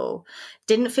manageable,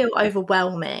 didn't feel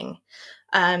overwhelming.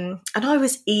 And I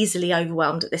was easily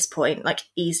overwhelmed at this point, like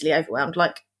easily overwhelmed.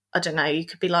 Like, I don't know, you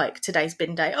could be like, today's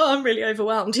bin day. Oh, I'm really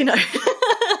overwhelmed, you know.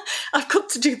 I've got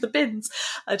to do the bins.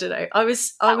 I don't know. I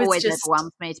was always just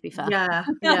overwhelmed me, to be fair. Yeah,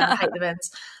 I hate the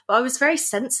bins. But I was very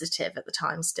sensitive at the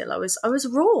time still. I was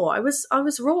raw. I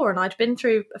was raw, and I'd been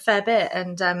through a fair bit,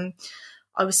 and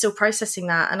I was still processing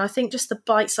that. And I think just the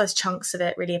bite-sized chunks of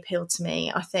it really appealed to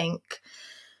me. I think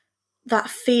that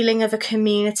feeling of a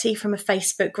community from a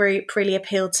Facebook group really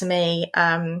appealed to me,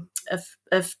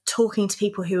 of talking to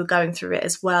people who were going through it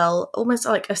as well, almost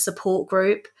like a support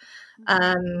group.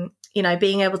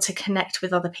 Being able to connect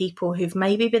with other people who've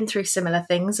maybe been through similar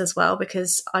things as well,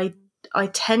 because I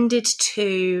tended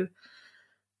to,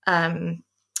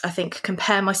 I think,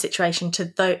 compare my situation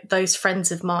to those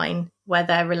friends of mine where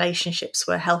their relationships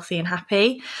were healthy and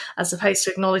happy, as opposed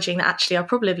to acknowledging that actually I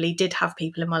probably did have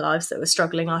people in my lives that were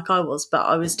struggling like I was, but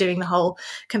I was doing the whole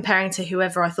comparing to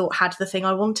whoever I thought had the thing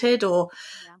I wanted, or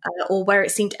where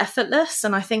it seemed effortless.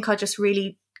 And I think I just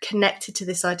really connected to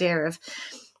this idea of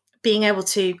being able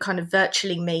to kind of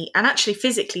virtually meet and actually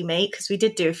physically meet, because we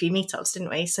did do a few meetups, didn't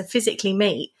we? So physically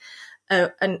meet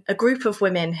a group of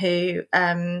women who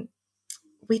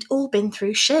we'd all been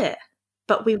through shit,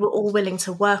 but we were all willing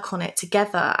to work on it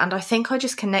together. And I think I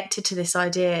just connected to this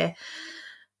idea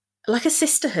like a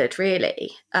sisterhood,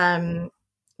 really. A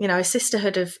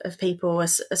sisterhood of people, a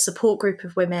support group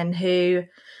of women who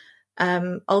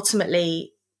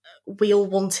ultimately we all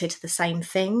wanted the same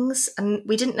things, and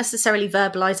we didn't necessarily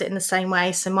verbalize it in the same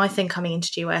way. So my thing coming into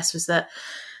GWS was that,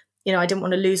 I didn't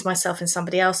want to lose myself in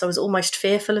somebody else. I was almost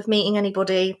fearful of meeting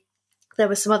anybody. There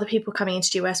were some other people coming into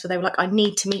GWS where they were like, I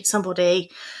need to meet somebody.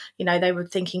 you know, they were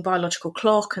thinking biological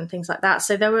clock and things like that.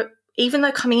 So there were, even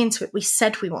though coming into it we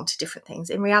said we wanted different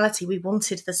things, in reality we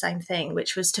wanted the same thing,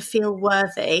 which was to feel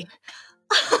worthy.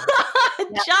 Yeah,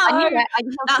 Joe,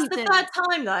 that's the doing third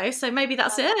time though, so maybe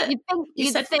that's it.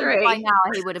 You'd said think 3. by now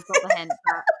he would have got the hint.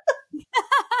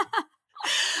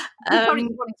 But you probably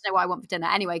wanting to know what I want for dinner.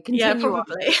 Anyway, continue. Yeah,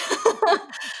 probably.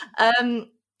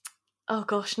 Oh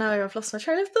gosh, no, I've lost my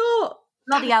train of thought.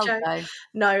 Bloody hell, though.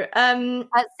 No.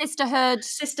 Sisterhood.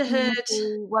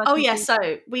 Oh yeah, so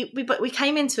we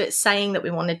came into it saying that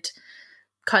we wanted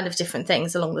kind of different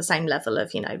things along the same level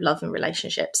of, you know, love and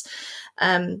relationships.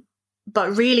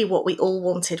 But really what we all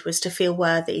wanted was to feel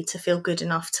worthy, to feel good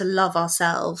enough, to love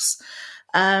ourselves,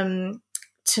 to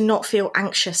not feel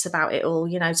anxious about it all,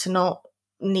 you know, to not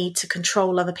need to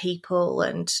control other people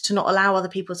and to not allow other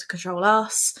people to control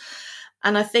us.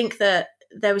 And I think that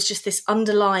there was just this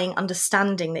underlying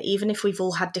understanding that even if we've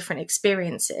all had different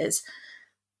experiences,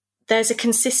 there's a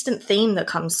consistent theme that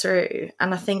comes through.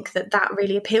 And I think that that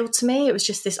really appealed to me. It was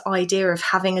just this idea of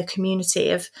having a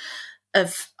community of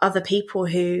other people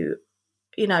who,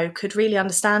 you know, could really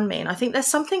understand me. And I think there's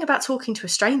something about talking to a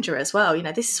stranger as well. You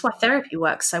know, this is why therapy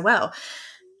works so well.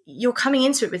 You're coming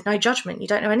into it with no judgment. You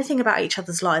don't know anything about each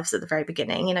other's lives at the very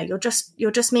beginning. You know, you're just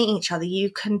meeting each other. You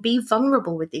can be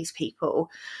vulnerable with these people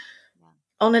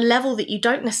on a level that you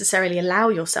don't necessarily allow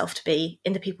yourself to be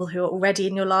in the people who are already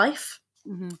in your life.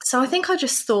 Mm-hmm. So I think I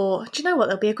just thought, do you know what?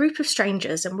 There'll be a group of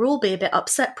strangers and we'll all be a bit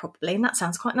upset probably, and that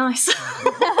sounds quite nice. There's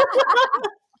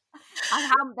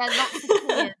lots of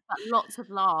tears, but lots of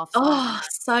laughs. Oh,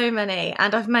 so many.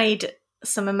 And I've made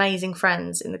some amazing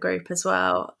friends in the group as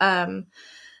well.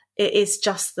 It is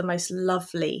just the most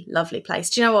lovely, lovely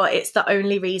place. Do you know what? It's the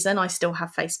only reason I still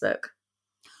have Facebook.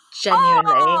 Genuinely.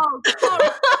 Oh,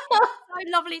 God. So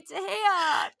lovely to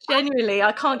hear. Genuinely,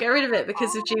 I can't get rid of it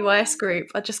because of GYS Group.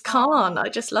 I just can't. I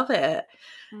just love it.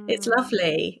 It's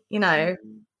lovely. You know,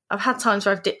 I've had times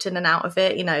where I've dipped in and out of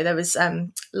it. You know, there was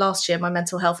last year my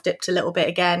mental health dipped a little bit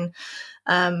again.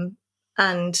 And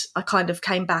I kind of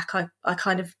came back. I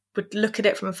kind of would look at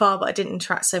it from afar, but I didn't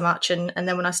interact so much. And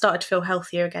then when I started to feel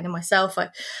healthier again in myself,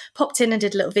 I popped in and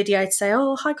did a little video to say,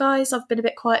 oh, hi guys, I've been a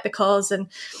bit quiet because, and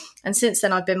since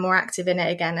then I've been more active in it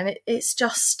again. And it's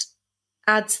just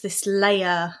adds this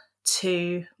layer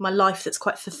to my life that's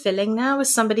quite fulfilling now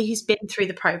as somebody who's been through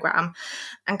the program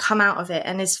and come out of it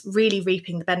and is really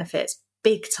reaping the benefits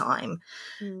big time.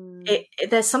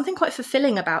 There's something quite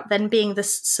fulfilling about then being the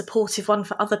supportive one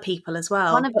for other people as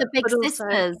well. One of the big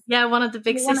sisters. Yeah, one of the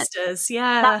big sisters.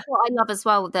 Yeah, that's what I love as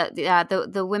well. That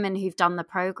the women who've done the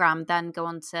program then go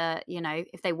on to, you know,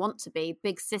 if they want to be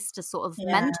big sister sort of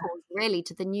mentors, really,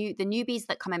 to the newbies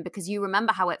that come in, because you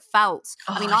remember how it felt.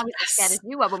 I mean, I was as scared as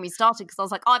you were when we started because I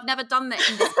was like, oh, I've never done this.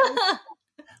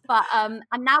 But and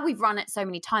now we've run it so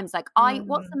many times. Like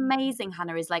what's amazing,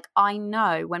 Hannah, is like I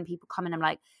know when people come in, I'm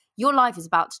like, your life is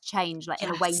about to change, like in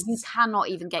a way you cannot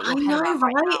even get your head around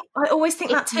right now. I always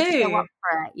think that too. Show up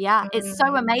for it. Yeah, it's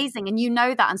so amazing, and you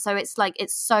know that, and so it's like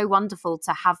it's so wonderful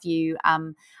to have you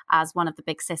as one of the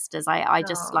big sisters. I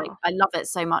just like I love it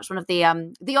so much. One of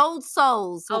the old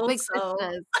souls, or big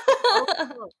sisters.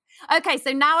 Okay,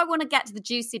 so now I want to get to the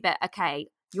juicy bit. Okay.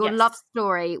 Your love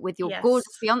story with your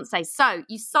gorgeous fiance. So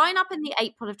you sign up in the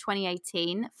April of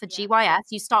 2018 for GYS.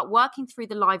 You start working through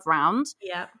the live round.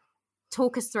 Yeah.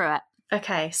 Talk us through it.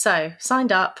 Okay, so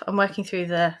signed up. I'm working through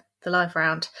the live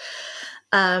round.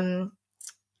 I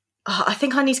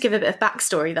think I need to give a bit of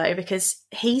backstory though, because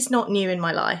he's not new in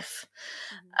my life.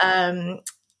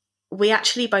 We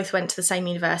actually both went to the same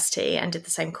university and did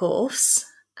the same course.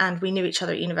 And we knew each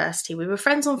other at university. We were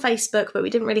friends on Facebook, but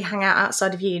we didn't really hang out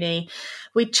outside of uni.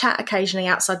 We'd chat occasionally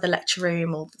outside the lecture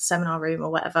room or the seminar room or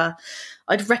whatever.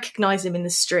 I'd recognise him in the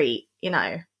street, you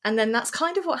know. And then that's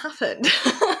kind of what happened.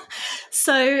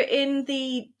 So in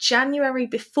the January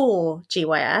before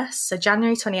GYS, so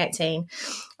January 2018,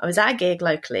 I was at a gig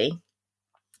locally.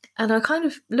 And I kind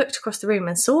of looked across the room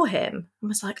and saw him and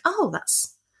was like, I'll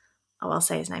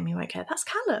say his name, he won't care. That's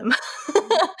Callum.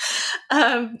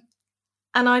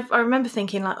 And I remember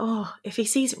thinking like, oh, if he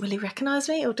sees it, will he recognise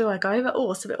me, or do I go over?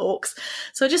 Oh, it's a bit orcs.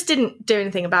 So I just didn't do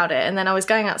anything about it. And then I was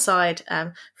going outside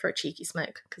for a cheeky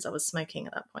smoke because I was smoking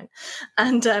at that point,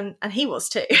 and he was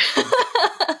too.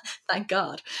 Thank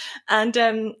God.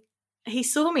 And he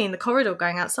saw me in the corridor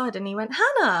going outside, and he went,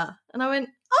 Hannah, and I went,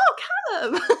 oh,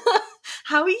 Callum,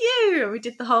 how are you? And we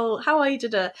did the whole how are you?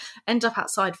 End up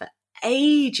outside for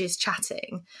ages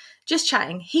chatting. Just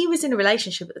chatting. He was in a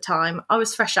relationship at the time. I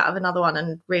was fresh out of another one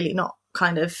and really not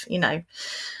kind of, you know,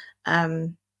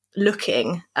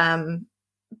 looking.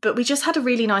 But we just had a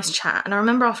really nice chat. And I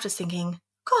remember after thinking,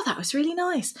 God, that was really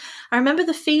nice. I remember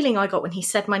the feeling I got when he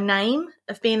said my name,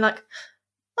 of being like,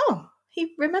 oh,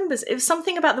 he remembers. It was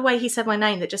something about the way he said my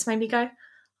name that just made me go,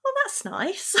 oh, that's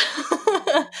nice.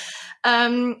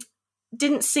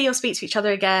 Didn't see or speak to each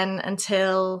other again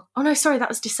until, oh no, sorry, that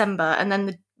was December. And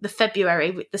then the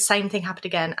February, the same thing happened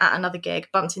again at another gig,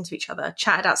 bumped into each other,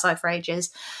 chatted outside for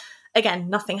ages. Again,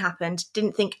 nothing happened.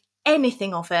 Didn't think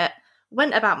anything of it.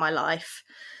 Went about my life.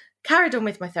 Carried on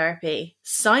with my therapy.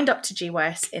 Signed up to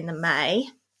GYS in the May.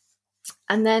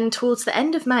 And then towards the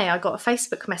end of May, I got a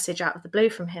Facebook message out of the blue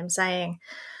from him saying,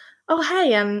 oh,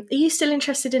 hey, are you still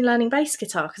interested in learning bass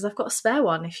guitar? Because I've got a spare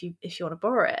one if you want to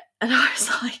borrow it. And I was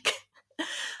like,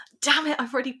 damn it,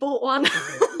 I've already bought one. Because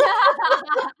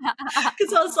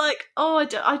I was like, oh,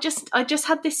 I just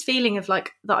had this feeling of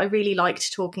like that I really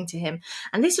liked talking to him.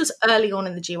 And this was early on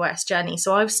in the GYS journey,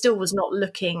 so I still was not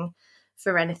looking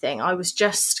for anything. I was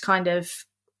just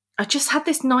I just had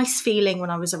this nice feeling when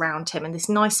I was around him, and this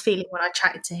nice feeling when I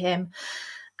chatted to him,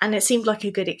 and it seemed like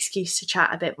a good excuse to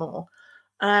chat a bit more.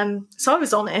 So I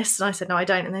was honest and I said, no, I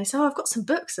don't. And they said, oh, I've got some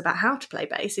books about how to play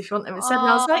bass if you want them instead. And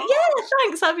I was like, yeah,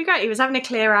 thanks, that'd be great. He was having a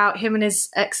clear out. Him and his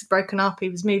ex had broken up. He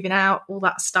was moving out, all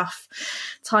that stuff.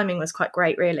 Timing was quite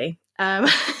great, really. And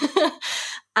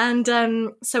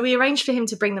so we arranged for him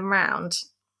to bring them round,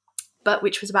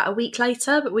 which was about a week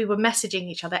later, but we were messaging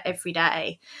each other every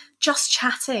day, just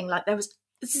chatting. Like there was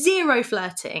zero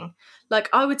flirting. Like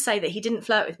I would say that he didn't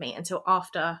flirt with me until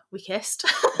after we kissed.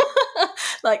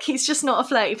 Like he's just not a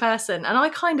flirty person, and I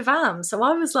kind of am. So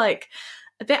I was like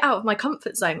a bit out of my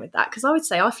comfort zone with that, because I would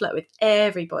say I flirt with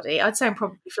everybody. I'd say I'm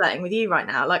probably flirting with you right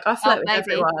now. Like I flirt with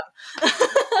everyone.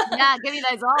 Yeah, give me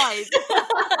those eyes.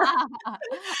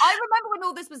 I remember when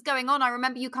all this was going on, I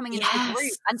remember you coming into the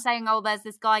group and saying, oh, there's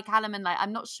this guy, Callum, and like,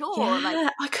 I'm not sure. Yeah,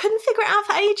 I couldn't figure it out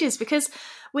for ages, because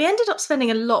we ended up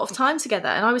spending a lot of time together,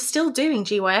 and I was still doing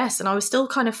GYS, and I was still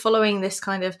kind of following this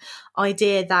kind of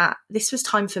idea that this was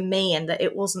time for me and that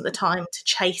it wasn't the time to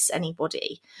chase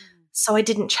anybody. So I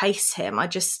didn't chase him. I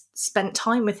just spent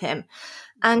time with him.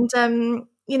 And,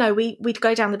 you know, we'd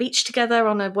go down the beach together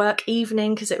on a work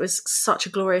evening, because it was such a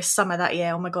glorious summer that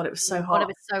year. Oh my God, it was so hot. God,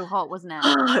 it was so hot, wasn't it?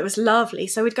 Oh, it was lovely.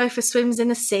 So we'd go for swims in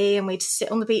the sea, and we'd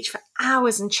sit on the beach for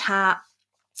hours and chat.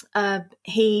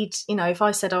 He'd, you know, if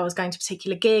I said I was going to a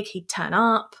particular gig, he'd turn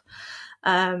up.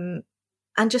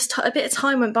 And just a bit of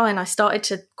time went by, and I started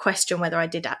to question whether I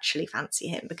did actually fancy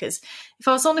him, because if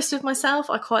I was honest with myself,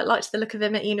 I quite liked the look of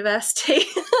him at university.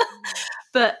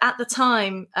 But at the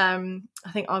time, I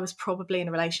think I was probably in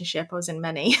a relationship. I was in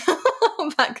many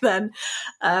back then.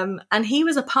 And he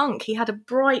was a punk. He had a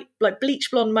bright, like bleach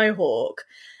blonde mohawk.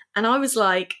 And I was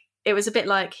like, it was a bit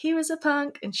like, he was a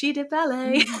punk and she did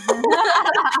ballet.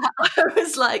 I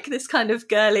was like this kind of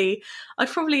girly, I'd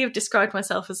probably have described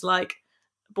myself as like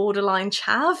borderline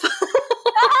chav.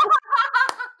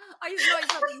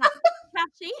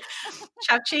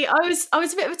 Chatty. I was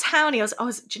a bit of a townie. I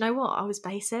was. Do you know what? I was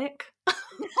basic. I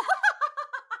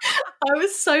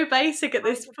was so basic at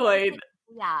this point.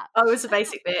 Yeah, I was a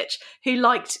basic bitch who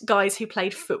liked guys who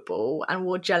played football and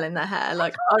wore gel in their hair.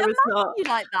 Like I was not. You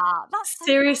like that? That's so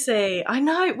seriously. I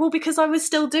know. Well, because I was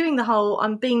still doing the whole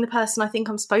I'm being the person I think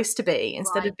I'm supposed to be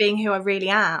instead of being who I really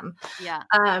am. Yeah.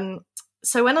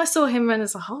 So when I saw him, and I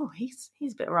was like, oh, he's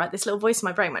a bit all right. This little voice in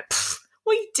my brain went,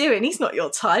 what are you doing? He's not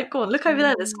your type. Go on, look over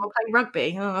there. There's someone playing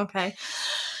rugby. Oh, okay.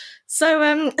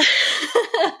 So,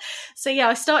 so yeah,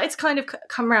 I started to kind of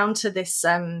come around to this.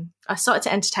 I started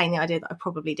to entertain the idea that I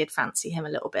probably did fancy him a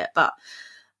little bit, but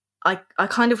I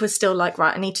kind of was still like,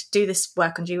 right, I need to do this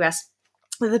work on GYS.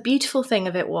 But the beautiful thing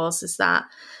of it is that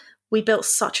we built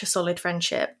such a solid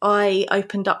friendship. I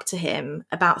opened up to him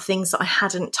about things that I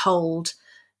hadn't told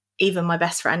even my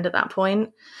best friend at that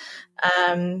point.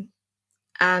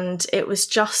 And it was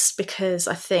just because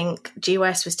I think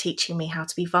GYS was teaching me how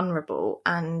to be vulnerable,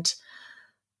 and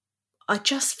I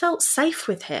just felt safe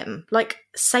with him, like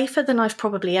safer than I've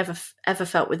probably ever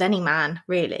felt with any man,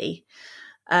 really.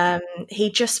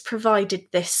 He just provided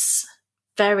this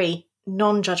very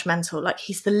non-judgmental, like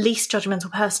he's the least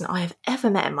judgmental person I have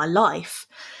ever met in my life.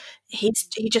 He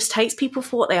just takes people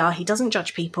for what they are. He doesn't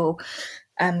judge people.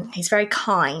 He's very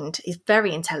kind. He's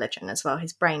very intelligent as well.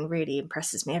 His brain really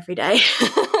impresses me every day.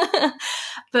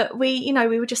 But we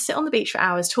would just sit on the beach for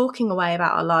hours talking away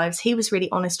about our lives. He was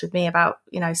really honest with me about,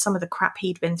 some of the crap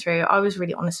he'd been through. I was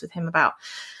really honest with him about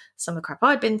some of the crap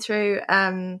I'd been through.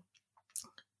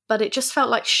 But it just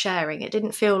felt like sharing. It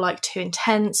didn't feel like too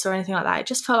intense or anything like that. It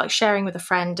just felt like sharing with a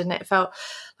friend, and it felt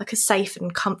like a safe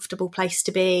and comfortable place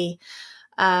to be.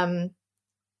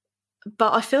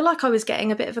 But I feel like I was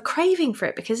getting a bit of a craving for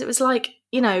it, because it was like,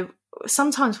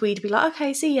 sometimes we'd be like,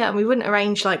 okay, see ya, and we wouldn't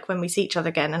arrange like when we see each other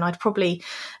again. And I'd probably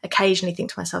occasionally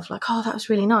think to myself like, oh, that was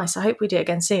really nice, I hope we do it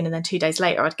again soon. And then 2 days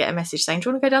later I'd get a message saying, do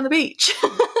you want to go down the beach?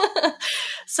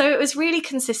 So it was really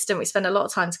consistent. We spent a lot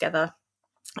of time together.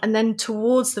 And then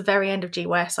towards the very end of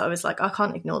GWS, I was like, I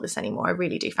can't ignore this anymore, I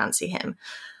really do fancy him,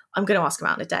 I'm going to ask him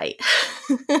out on a date.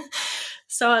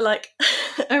 So I like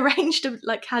arranged a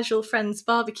like casual friends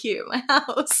barbecue at my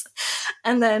house,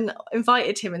 and then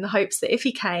invited him in the hopes that if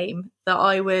he came, that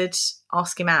I would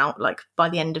ask him out like by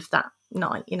the end of that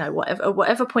night, you know,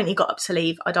 whatever point he got up to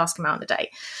leave, I'd ask him out on a date.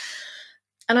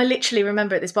 And I literally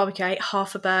remember at this barbecue, I ate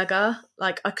half a burger.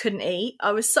 Like, I couldn't eat.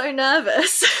 I was so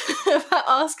nervous about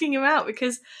asking him out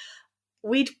because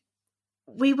we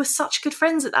were such good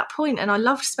friends at that point, and I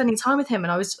loved spending time with him.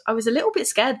 And I was a little bit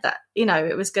scared that, you know,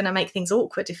 it was going to make things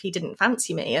awkward if he didn't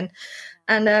fancy me.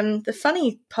 And the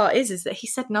funny part is that he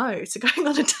said no to going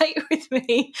on a date with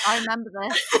me. I remember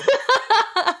this.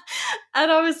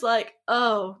 And I was like,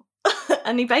 oh.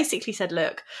 And he basically said,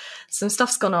 look, some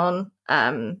stuff's gone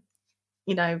on.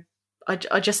 You know,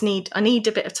 I need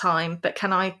a bit of time, but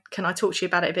can I talk to you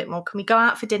about it a bit more? Can we go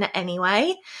out for dinner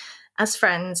anyway as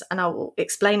friends, and I will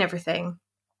explain everything?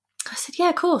 I said, yeah,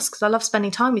 of course, because I love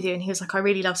spending time with you. And he was like, I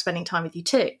really love spending time with you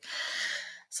too.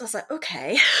 So I was like,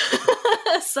 okay.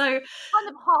 So kind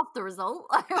of half the result.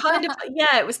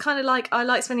 Yeah, it was kind of like, I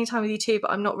like spending time with you too,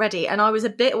 but I'm not ready. And I was a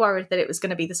bit worried that it was going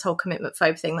to be this whole commitment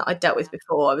phobe thing that I'd dealt with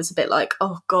before. I was a bit like,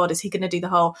 oh God, is he going to do the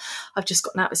whole, I've just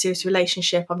gotten out of a serious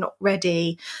relationship, I'm not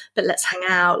ready, but let's hang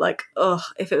out. Like, oh,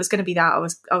 if it was going to be that,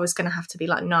 I was going to have to be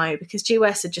like, no, because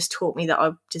GWS had just taught me that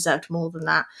I deserved more than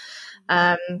that.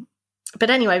 But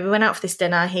anyway, we went out for this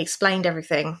dinner, he explained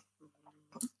everything,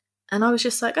 and I was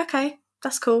just like, okay,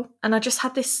 that's cool. And I just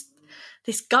had this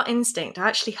gut instinct. I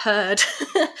actually heard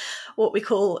what we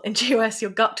call in GWS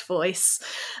your gut voice,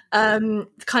 kind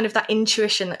of that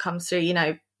intuition that comes through. You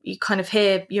know, you kind of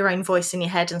hear your own voice in your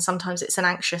head, and sometimes it's an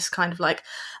anxious kind of like,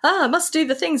 I must do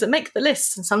the things that make the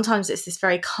list. And sometimes it's this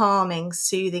very calming,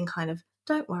 soothing kind of,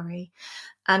 don't worry.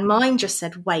 And mine just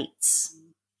said, wait.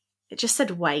 It just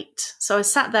said, wait. So I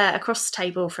sat there across the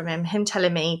table from him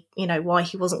telling me, you know, why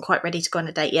he wasn't quite ready to go on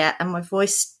a date yet. And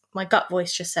my gut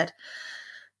voice just said,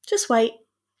 just wait.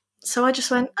 So I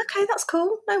just went, okay, that's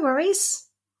cool. No worries.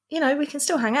 You know, we can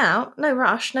still hang out. No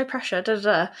rush, no pressure, da, da,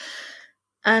 da.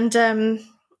 And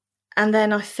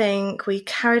then I think we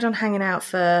carried on hanging out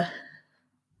for,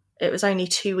 it was only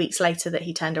 2 weeks later that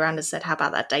he turned around and said, how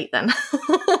about that date then?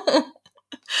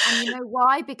 And you know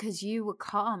why? Because you were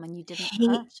calm and you didn't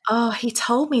push. He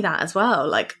told me that as well.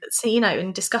 Like, so, you know,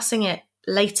 in discussing it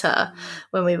later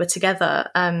when we were together,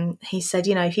 he said,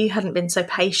 you know, if you hadn't been so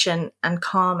patient and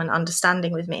calm and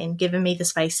understanding with me and given me the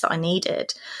space that I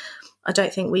needed, I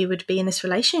don't think we would be in this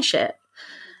relationship.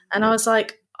 And I was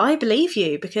like, I believe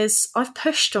you, because I've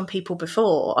pushed on people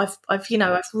before. I've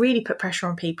really put pressure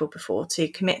on people before to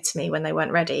commit to me when they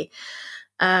weren't ready.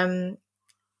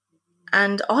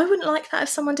 And I wouldn't like that if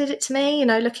someone did it to me. You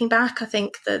know, looking back, I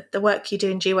think that the work you do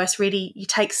in GWS, really, you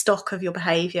take stock of your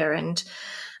behaviour, and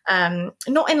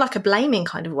not in like a blaming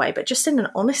kind of way, but just in an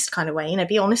honest kind of way. You know,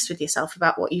 be honest with yourself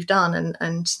about what you've done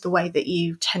and the way that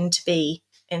you tend to be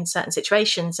in certain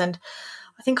situations. And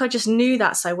I think I just knew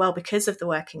that so well because of the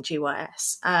work in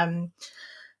GWS. And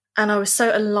I was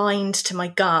so aligned to my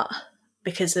gut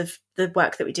because of the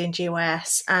work that we do in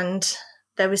GWS. And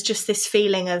there was just this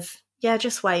feeling of, yeah,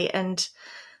 just wait. And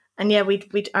yeah,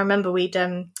 I remember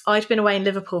I'd been away in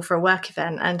Liverpool for a work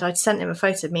event, and I'd sent him a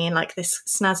photo of me in like this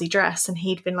snazzy dress, and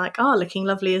he'd been like, oh, looking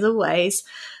lovely as always.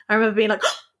 I remember being like,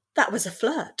 oh, that was a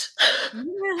flirt.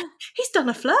 Yeah. He's done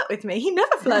a flirt with me. He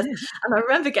never flirts. And I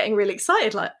remember getting really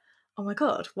excited, like, oh my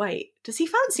God, wait, does he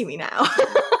fancy me now?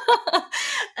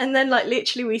 And then like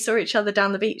literally we saw each other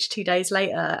down the beach 2 days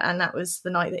later, and that was the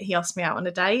night that he asked me out on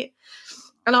a date.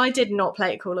 And I did not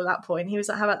play it cool at that point. He was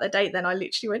like, how about the date then? I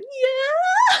literally went, yeah.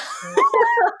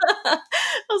 I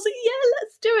was like, yeah,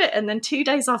 let's do it. And then 2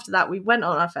 days after that, we went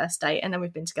on our first date, and then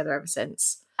we've been together ever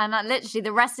since. And literally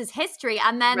the rest is history.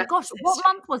 And then, gosh, what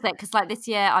month was it? Because like this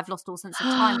year, I've lost all sense of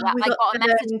time. I got a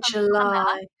message in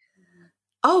July.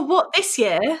 Oh, what, this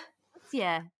year? This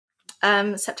year.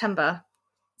 September.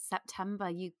 September,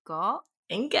 you got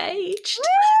engaged.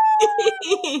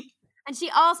 And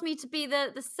she asked me to be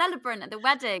the celebrant at the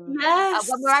wedding. Yes.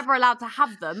 When we're ever allowed to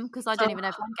have them, because I don't even know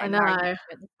if I'm getting married.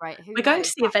 Right. We're going to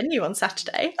see a venue on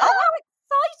Saturday. Oh,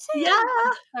 how exciting. Yeah.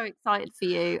 I'm so excited for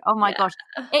you. Oh my gosh.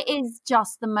 It is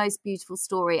just the most beautiful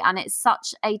story. And it's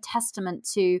such a testament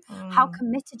to how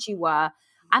committed you were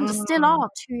and still are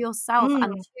to yourself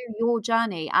and to your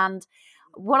journey. And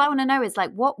what I want to know is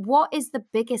like, what is the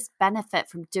biggest benefit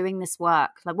from doing this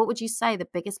work? Like, what would you say the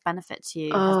biggest benefit to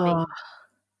you has been?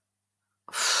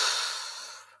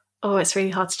 Oh, it's really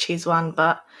hard to choose one,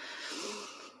 but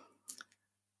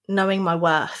knowing my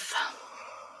worth,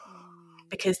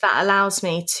 because that allows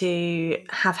me to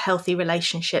have healthy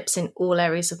relationships in all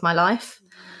areas of my life.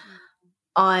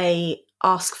 I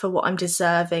ask for what I'm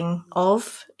deserving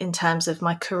of in terms of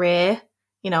my career.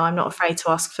 I'm not afraid to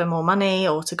ask for more money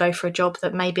or to go for a job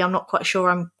that maybe I'm not quite sure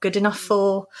I'm good enough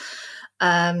for.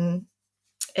 In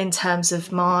terms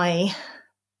of my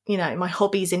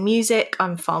hobbies in music,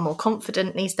 I'm far more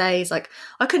confident these days. Like,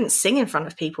 I couldn't sing in front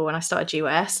of people when I started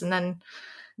GWS, and then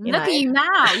look at you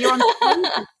now. You're on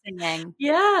stage singing.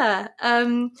 Yeah.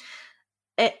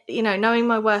 Knowing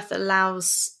my worth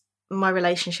allows my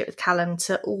relationship with Callum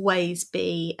to always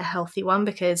be a healthy one,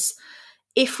 because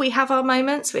if we have our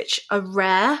moments, which are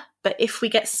rare, but if we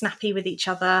get snappy with each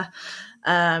other,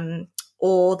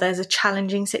 or there's a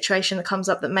challenging situation that comes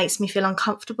up that makes me feel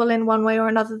uncomfortable in one way or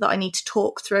another that I need to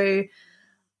talk through,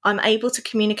 I'm able to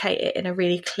communicate it in a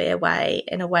really clear way,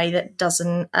 in a way that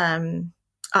doesn't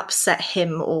upset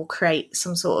him or create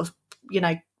some sort of,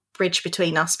 bridge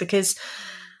between us, because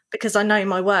I know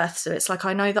my worth. So it's like,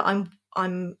 I know that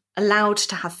I'm allowed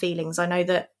to have feelings. I know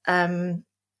that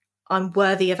I'm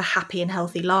worthy of a happy and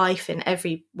healthy life in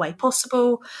every way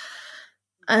possible.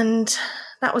 And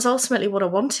that was ultimately what I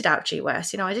wanted out of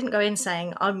GWS. I didn't go in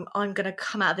saying I'm going to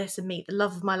come out of this and meet the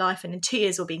love of my life, and in 2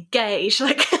 years we'll be engaged.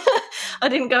 Like, I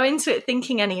didn't go into it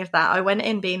thinking any of that. I went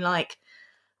in being like,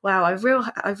 wow, I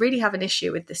really have an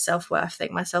issue with this self-worth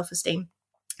thing, my self-esteem.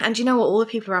 And you know what? All the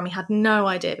people around me had no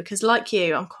idea, because like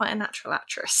you, I'm quite a natural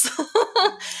actress.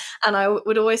 And I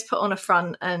would always put on a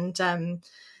front, and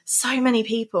so many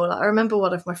people, like, I remember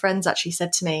one of my friends actually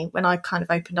said to me when I kind of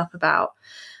opened up about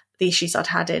the issues I'd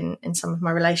had in some of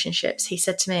my relationships. He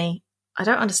said to me, I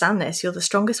don't understand this. You're the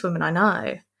strongest woman I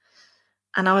know.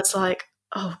 And I was like,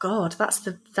 oh God, that's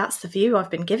the view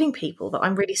I've been giving people, that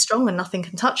I'm really strong and nothing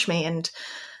can touch me. And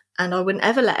I wouldn't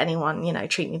ever let anyone,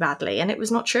 treat me badly. And it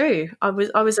was not true. I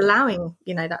was allowing,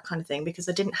 that kind of thing, because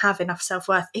I didn't have enough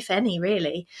self-worth, if any,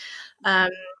 really.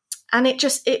 And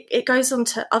it goes on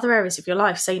to other areas of your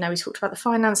life. So, we talked about the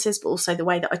finances, but also the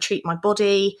way that I treat my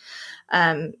body.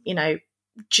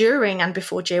 During and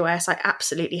before GWS, I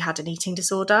absolutely had an eating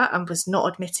disorder and was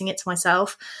not admitting it to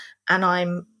myself. And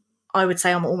I would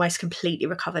say I'm almost completely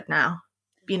recovered now.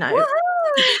 Woo-hoo!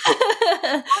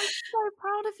 I'm so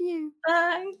proud of you.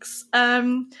 Thanks.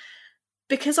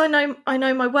 Because I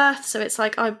know my worth. So it's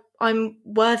like I'm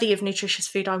worthy of nutritious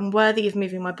food. I'm worthy of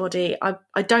moving my body.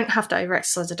 I don't have to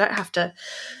over-exercise. I don't have to,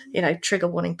 trigger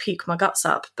warning, puke my guts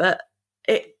up. But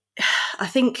I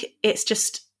think it's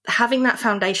just having that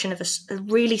foundation of a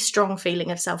really strong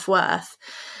feeling of self-worth.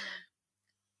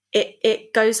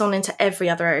 It goes on into every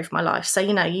other area of my life. So,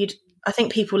 I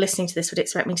think people listening to this would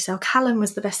expect me to say, oh, Callum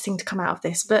was the best thing to come out of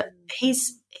this, but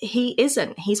he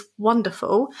isn't. He's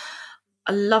wonderful.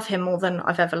 I love him more than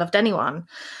I've ever loved anyone.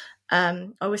 I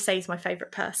always say he's my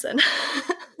favourite person.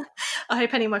 I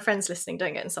hope any of my friends listening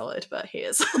don't get insulted, but he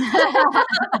is.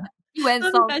 You went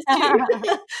insulted.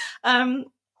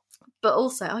 But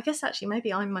also, I guess actually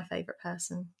maybe I'm my favourite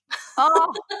person.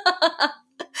 Oh.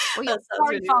 Well, you're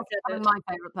very fast becoming my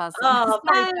favourite person. Oh,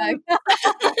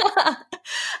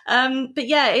 but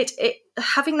yeah, it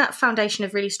having that foundation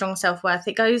of really strong self-worth,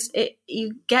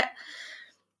 you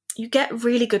get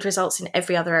really good results in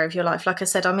every other area of your life. Like I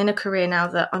said, I'm in a career now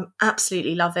that I'm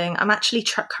absolutely loving. I'm actually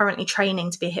currently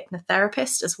training to be a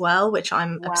hypnotherapist as well, which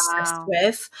I'm obsessed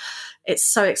with. It's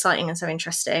so exciting and so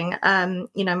interesting.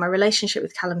 My relationship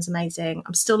with Callum's amazing.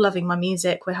 I'm still loving my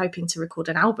music. We're hoping to record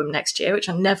an album next year, which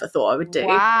I never thought I would do.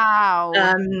 Wow.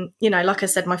 Like I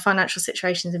said, my financial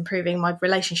situation is improving. My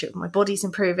relationship with my body's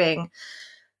improving.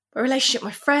 My relationship,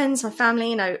 my friends, my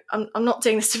family, I'm not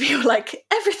doing this to be like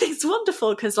everything's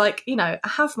wonderful, because I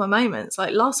have my moments.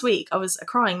 Like last week I was a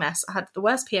crying mess. I had the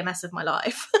worst PMS of my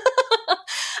life.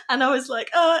 And I was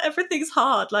like, oh, everything's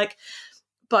hard.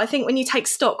 But I think when you take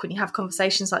stock, when you have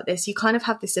conversations like this, you kind of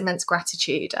have this immense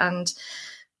gratitude. And,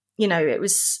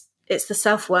 it's the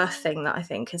self-worth thing that I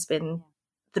think has been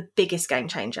the biggest game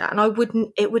changer. And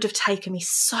it would have taken me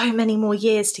so many more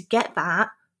years to get that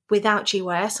without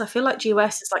GWS. I feel like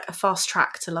GWS is like a fast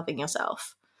track to loving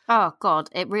yourself. Oh God,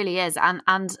 it really is. And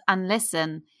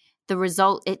listen, the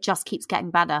result, it just keeps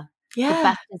getting better. Yeah. The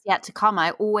best is yet to come.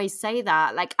 I always say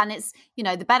that. And it's,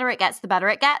 the better it gets, the better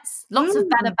it gets. Lots of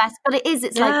better, best. But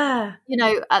it's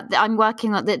I'm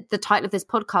working on the title of this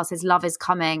podcast is Love is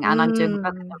Coming. And I'm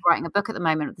writing a book at the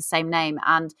moment with the same name.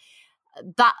 And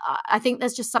that I think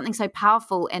there's just something so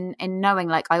powerful in knowing,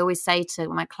 like I always say to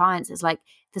my clients, is like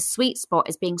the sweet spot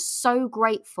is being so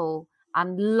grateful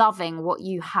and loving what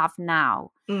you have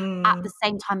now at the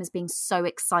same time as being so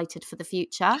excited for the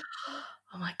future.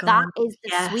 Oh my God. That is the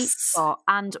yes. sweet spot.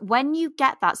 And when you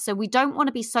get that, so we don't want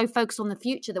to be so focused on the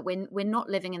future that we're not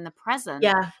living in the present.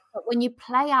 Yeah. But when you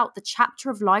play out the chapter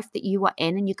of life that you are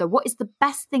in and you go, what is the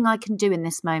best thing I can do in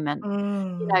this moment?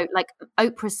 You know, like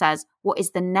Oprah says, what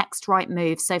is the next right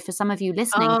move? So for some of you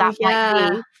listening, that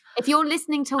might be, if you're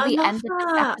listening till the end of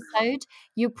this episode,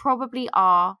 you probably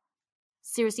are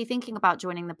seriously thinking about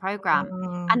joining the program,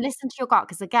 and listen to your gut,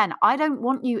 because again, I don't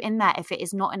want you in there if it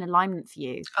is not in alignment for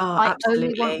you. I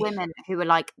only want women who are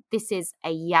like, this is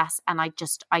a yes, and I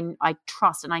trust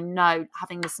and I know,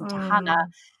 having listened to Hannah,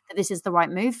 that this is the right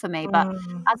move for me. But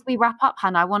as we wrap up,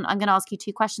 Hannah, I'm going to ask you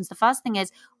two questions. The first thing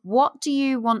is, what do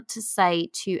you want to say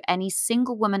to any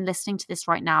single woman listening to this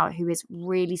right now who is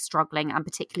really struggling, and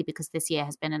particularly because this year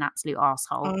has been an absolute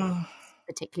arsehole,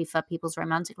 particularly for people's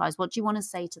romantic lives? What do you want to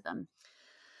say to them?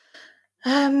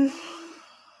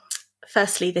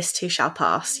 Firstly, this too shall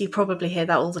pass. You probably hear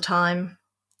that all the time,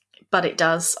 but it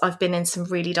does. I've been in some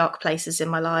really dark places in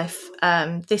my life.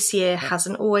 This year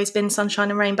hasn't always been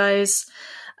sunshine and rainbows.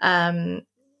 You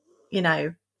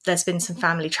know, there's been some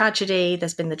family tragedy.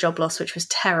 There's been the job loss, which was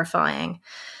terrifying,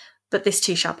 but this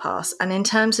too shall pass. And in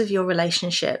terms of your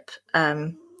relationship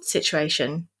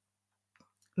situation,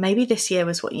 maybe this year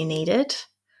was what you needed.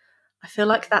 I feel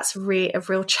like that's a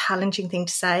real challenging thing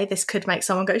to say. This could make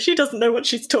someone go, she doesn't know what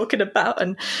she's talking about,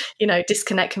 and, you know,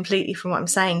 disconnect completely from what I'm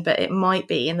saying. But it might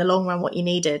be in the long run what you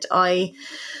needed.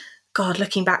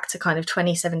 Looking back to kind of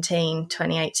 2017,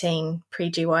 2018,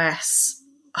 pre-GYS,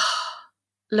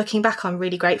 looking back, I'm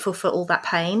really grateful for all that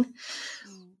pain,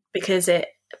 because it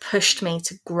pushed me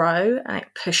to grow and it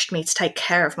pushed me to take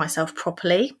care of myself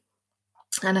properly.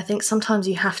 And I think sometimes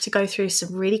you have to go through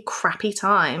some really crappy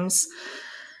times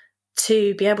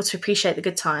to be able to appreciate the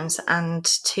good times, and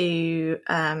to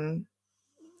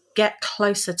get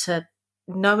closer to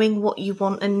knowing what you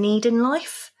want and need in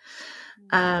life.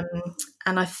 And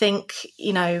I think,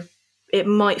 you know, it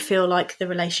might feel like the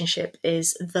relationship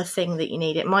is the thing that you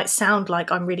need. It might sound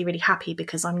like I'm really, really happy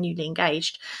because I'm newly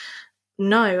engaged.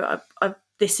 No,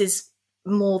 this is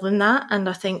more than that. And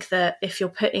I think that if you're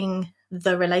putting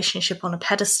the relationship on a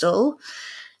pedestal,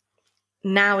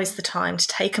 now is the time to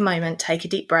take a moment, take a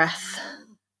deep breath,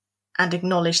 and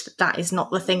acknowledge that that is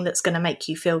not the thing that's going to make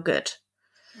you feel good.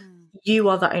 You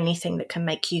are the only thing that can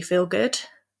make you feel good.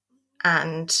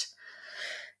 And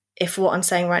if what I'm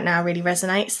saying right now really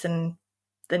resonates,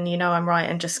 then you know I'm right,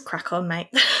 and just crack on, mate.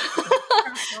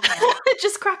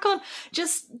 Just crack on.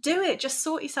 Just do it. Just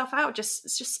sort yourself out. Just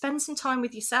spend some time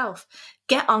with yourself.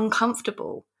 Get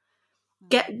uncomfortable.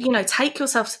 Take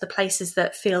yourself to the places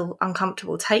that feel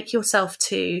uncomfortable. Take yourself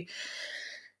to,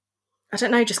 I don't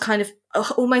know, just kind of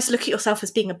almost look at yourself as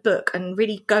being a book, and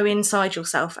really go inside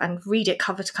yourself and read it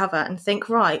cover to cover and think,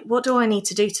 right, what do I need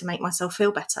to do to make myself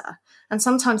feel better? And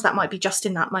sometimes that might be just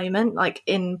in that moment, like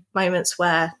in moments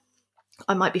where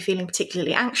I might be feeling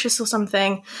particularly anxious or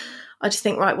something. I just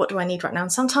think, right, what do I need right now?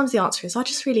 And sometimes the answer is, I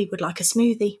just really would like a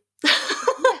smoothie.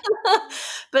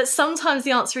 But sometimes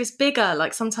the answer is bigger.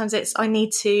 Like sometimes it's, I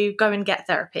need to go and get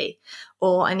therapy,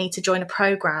 or I need to join a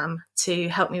program to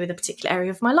help me with a particular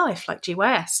area of my life, like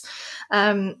GYS.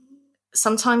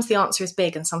 Sometimes the answer is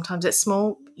big and sometimes it's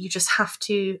small. You just have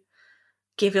to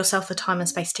give yourself the time and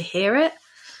space to hear it.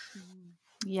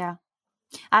 Yeah.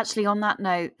 Actually, on that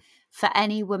note, for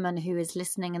any woman who is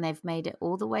listening and they've made it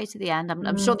all the way to the end,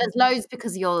 I'm sure there's loads,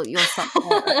 because you're such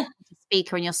a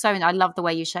speaker and you're so, I love the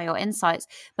way you share your insights.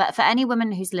 But for any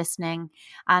woman who's listening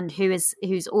and who's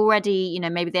already, you know,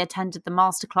 maybe they attended the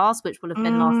masterclass, which will have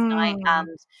been last night,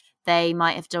 and they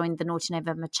might have joined the Naughty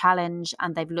November challenge,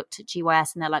 and they've looked at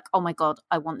GYS and they're like, oh my God,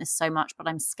 I want this so much, but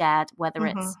I'm scared, whether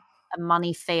it's a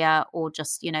money fear or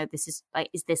just, you know, this is like,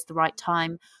 is this the right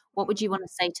time? What would you want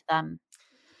to say to them?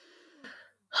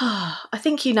 I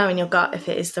think you know in your gut if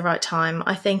it is the right time.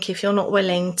 I think if you're not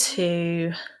willing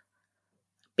to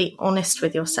be honest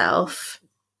with yourself,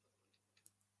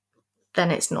 then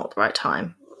it's not the right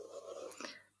time.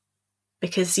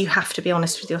 Because you have to be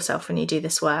honest with yourself when you do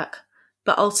this work.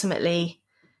 But ultimately,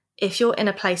 if you're in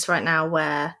a place right now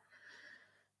where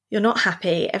you're not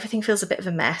happy, everything feels a bit of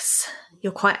a mess,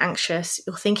 you're quite anxious,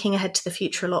 you're thinking ahead to the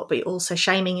future a lot, but you're also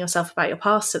shaming yourself about your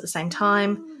past at the same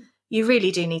time, you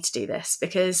really do need to do this,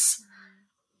 because,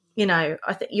 you know,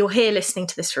 I think you're here listening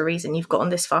to this for a reason. You've gotten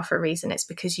this far for a reason. It's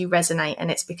because you resonate, and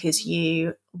it's because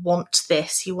you want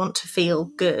this. You want to feel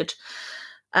good.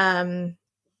 You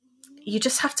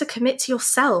just have to commit to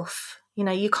yourself. You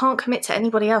know, you can't commit to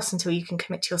anybody else until you can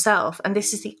commit to yourself. And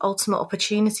this is the ultimate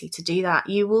opportunity to do that.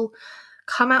 You will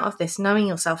come out of this knowing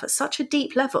yourself at such a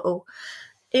deep level.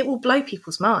 It will blow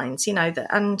people's minds, you know,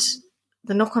 and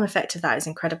the knock-on effect of that is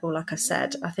incredible. Like I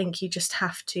said, I think you just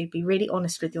have to be really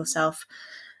honest with yourself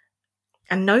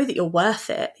and know that you're worth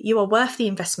it. You are worth the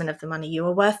investment of the money. You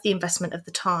are worth the investment of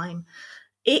the time.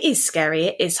 It is scary.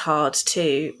 It is hard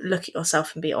to look at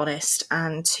yourself and be honest,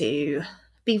 and to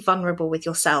be vulnerable with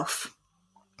yourself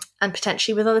and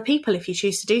potentially with other people if you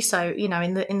choose to do so, you know,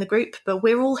 in the group. But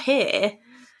we're all here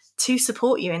to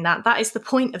support you in that. That is the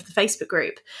point of the Facebook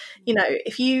group. You know,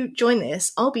 if you join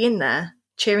this, I'll be in there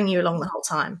cheering you along the whole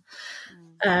time.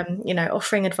 You know,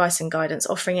 offering advice and guidance,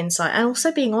 offering insight, and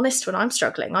also being honest when I'm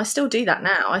struggling. I still do that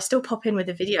now. I still pop in with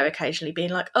a video occasionally being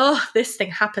like, oh, this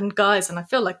thing happened, guys, and I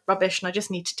feel like rubbish and I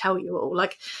just need to tell you all.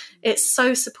 Like, it's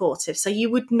so supportive. So you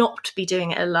would not be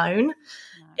doing it alone. No.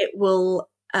 It will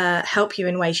help you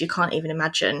in ways you can't even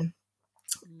imagine.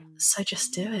 So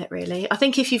just do it, really. I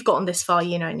think if you've gotten this far,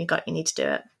 you know, and you need to do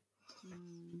it.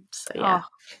 So, yeah. Oh.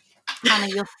 Hannah,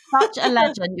 you're such a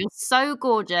legend. You're so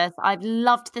gorgeous. I've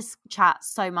loved this chat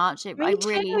so much. I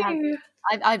really have.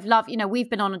 I've loved, you know, we've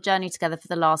been on a journey together for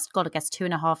the last, God, I guess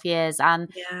 2.5 years.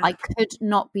 And I could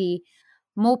not be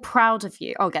more proud of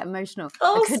you. I'll get emotional.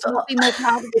 I could not be more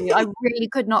proud of you. I really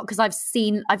could not, because I've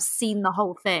seen the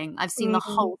whole thing. I've seen the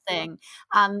whole thing.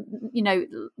 You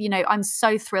know, I'm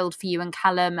so thrilled for you and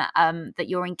Callum that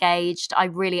you're engaged. I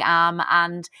really am.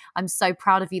 And I'm so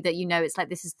proud of you that, you know, it's like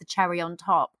this is the cherry on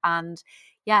top. And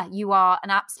yeah, you are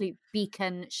an absolute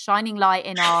beacon, shining light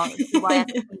in our GYS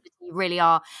community. You really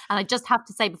are. And I just have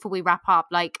to say before we wrap up,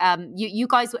 like you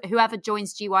guys, whoever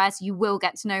joins GYS, you will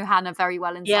get to know Hannah very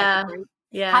well inside the group.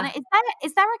 Yeah. Hannah,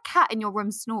 is there a cat in your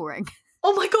room snoring?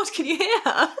 Oh my God, can you hear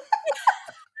her? I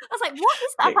was like, what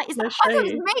is that? I was like, is that? I thought it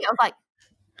was me. I was like,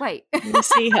 wait. You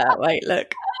see her? Wait,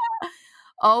 look.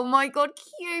 Oh my God,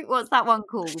 cute. What's that one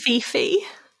called? Fifi.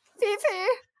 Fifi.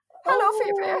 Hello,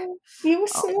 Fifi. You were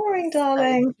snoring,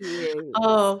 darling.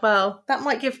 Oh, well, that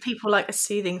might give people like a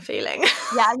soothing feeling.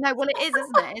 Yeah, I know. Well, it is,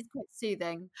 isn't it? It's quite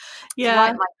soothing. Yeah.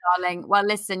 Right, my darling. Well,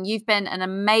 listen, you've been an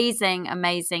amazing,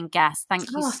 amazing guest.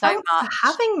 Thank you so much for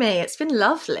having me. It's been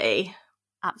lovely.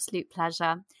 Absolute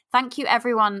pleasure. Thank you,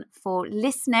 everyone, for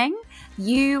listening.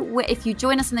 If you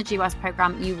join us in the GYS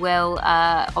program, you will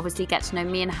obviously get to know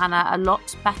me and Hannah a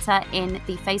lot better in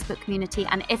the Facebook community.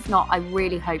 And if not, I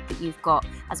really hope that you've got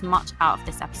as much out of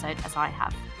this episode as I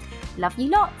have. Love you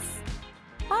lots.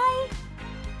 Bye.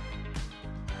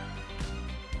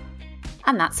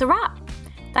 And that's a wrap.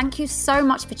 Thank you so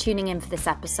much for tuning in for this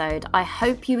episode. I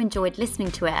hope you enjoyed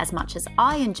listening to it as much as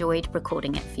I enjoyed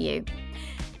recording it for you.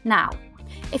 Now,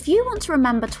 if you want to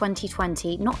remember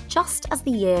 2020 not just as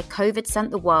the year COVID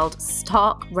sent the world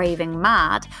stark raving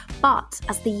mad, but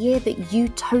as the year that you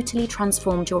totally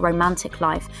transformed your romantic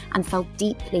life and fell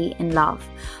deeply in love,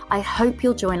 I hope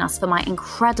you'll join us for my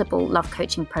incredible love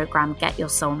coaching program, Get Your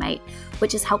Soulmate,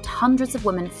 which has helped hundreds of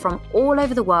women from all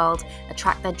over the world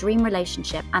attract their dream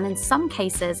relationship and in some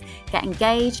cases get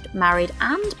engaged, married,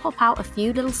 and pop out a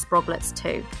few little sproglets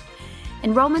too.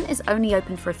 Enrollment is only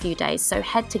open for a few days, so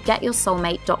head to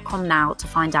getyoursoulmate.com now to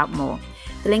find out more.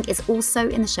 The link is also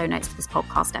in the show notes for this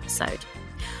podcast episode.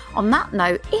 On that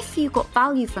note, if you got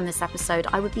value from this episode,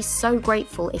 I would be so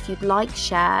grateful if you'd like,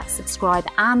 share, subscribe,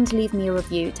 and leave me a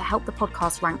review to help the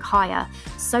podcast rank higher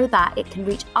so that it can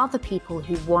reach other people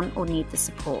who want or need the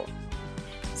support.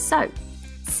 So,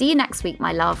 see you next week,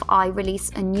 my love. I release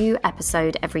a new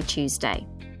episode every Tuesday.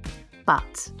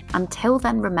 But until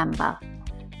then, remember,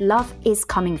 love is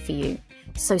coming for you,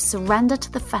 so surrender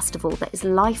to the festival that is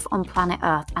life on planet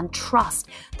Earth and trust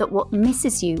that what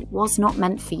misses you was not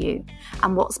meant for you,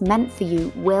 and what's meant for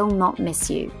you will not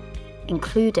miss you,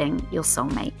 including your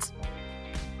soulmate.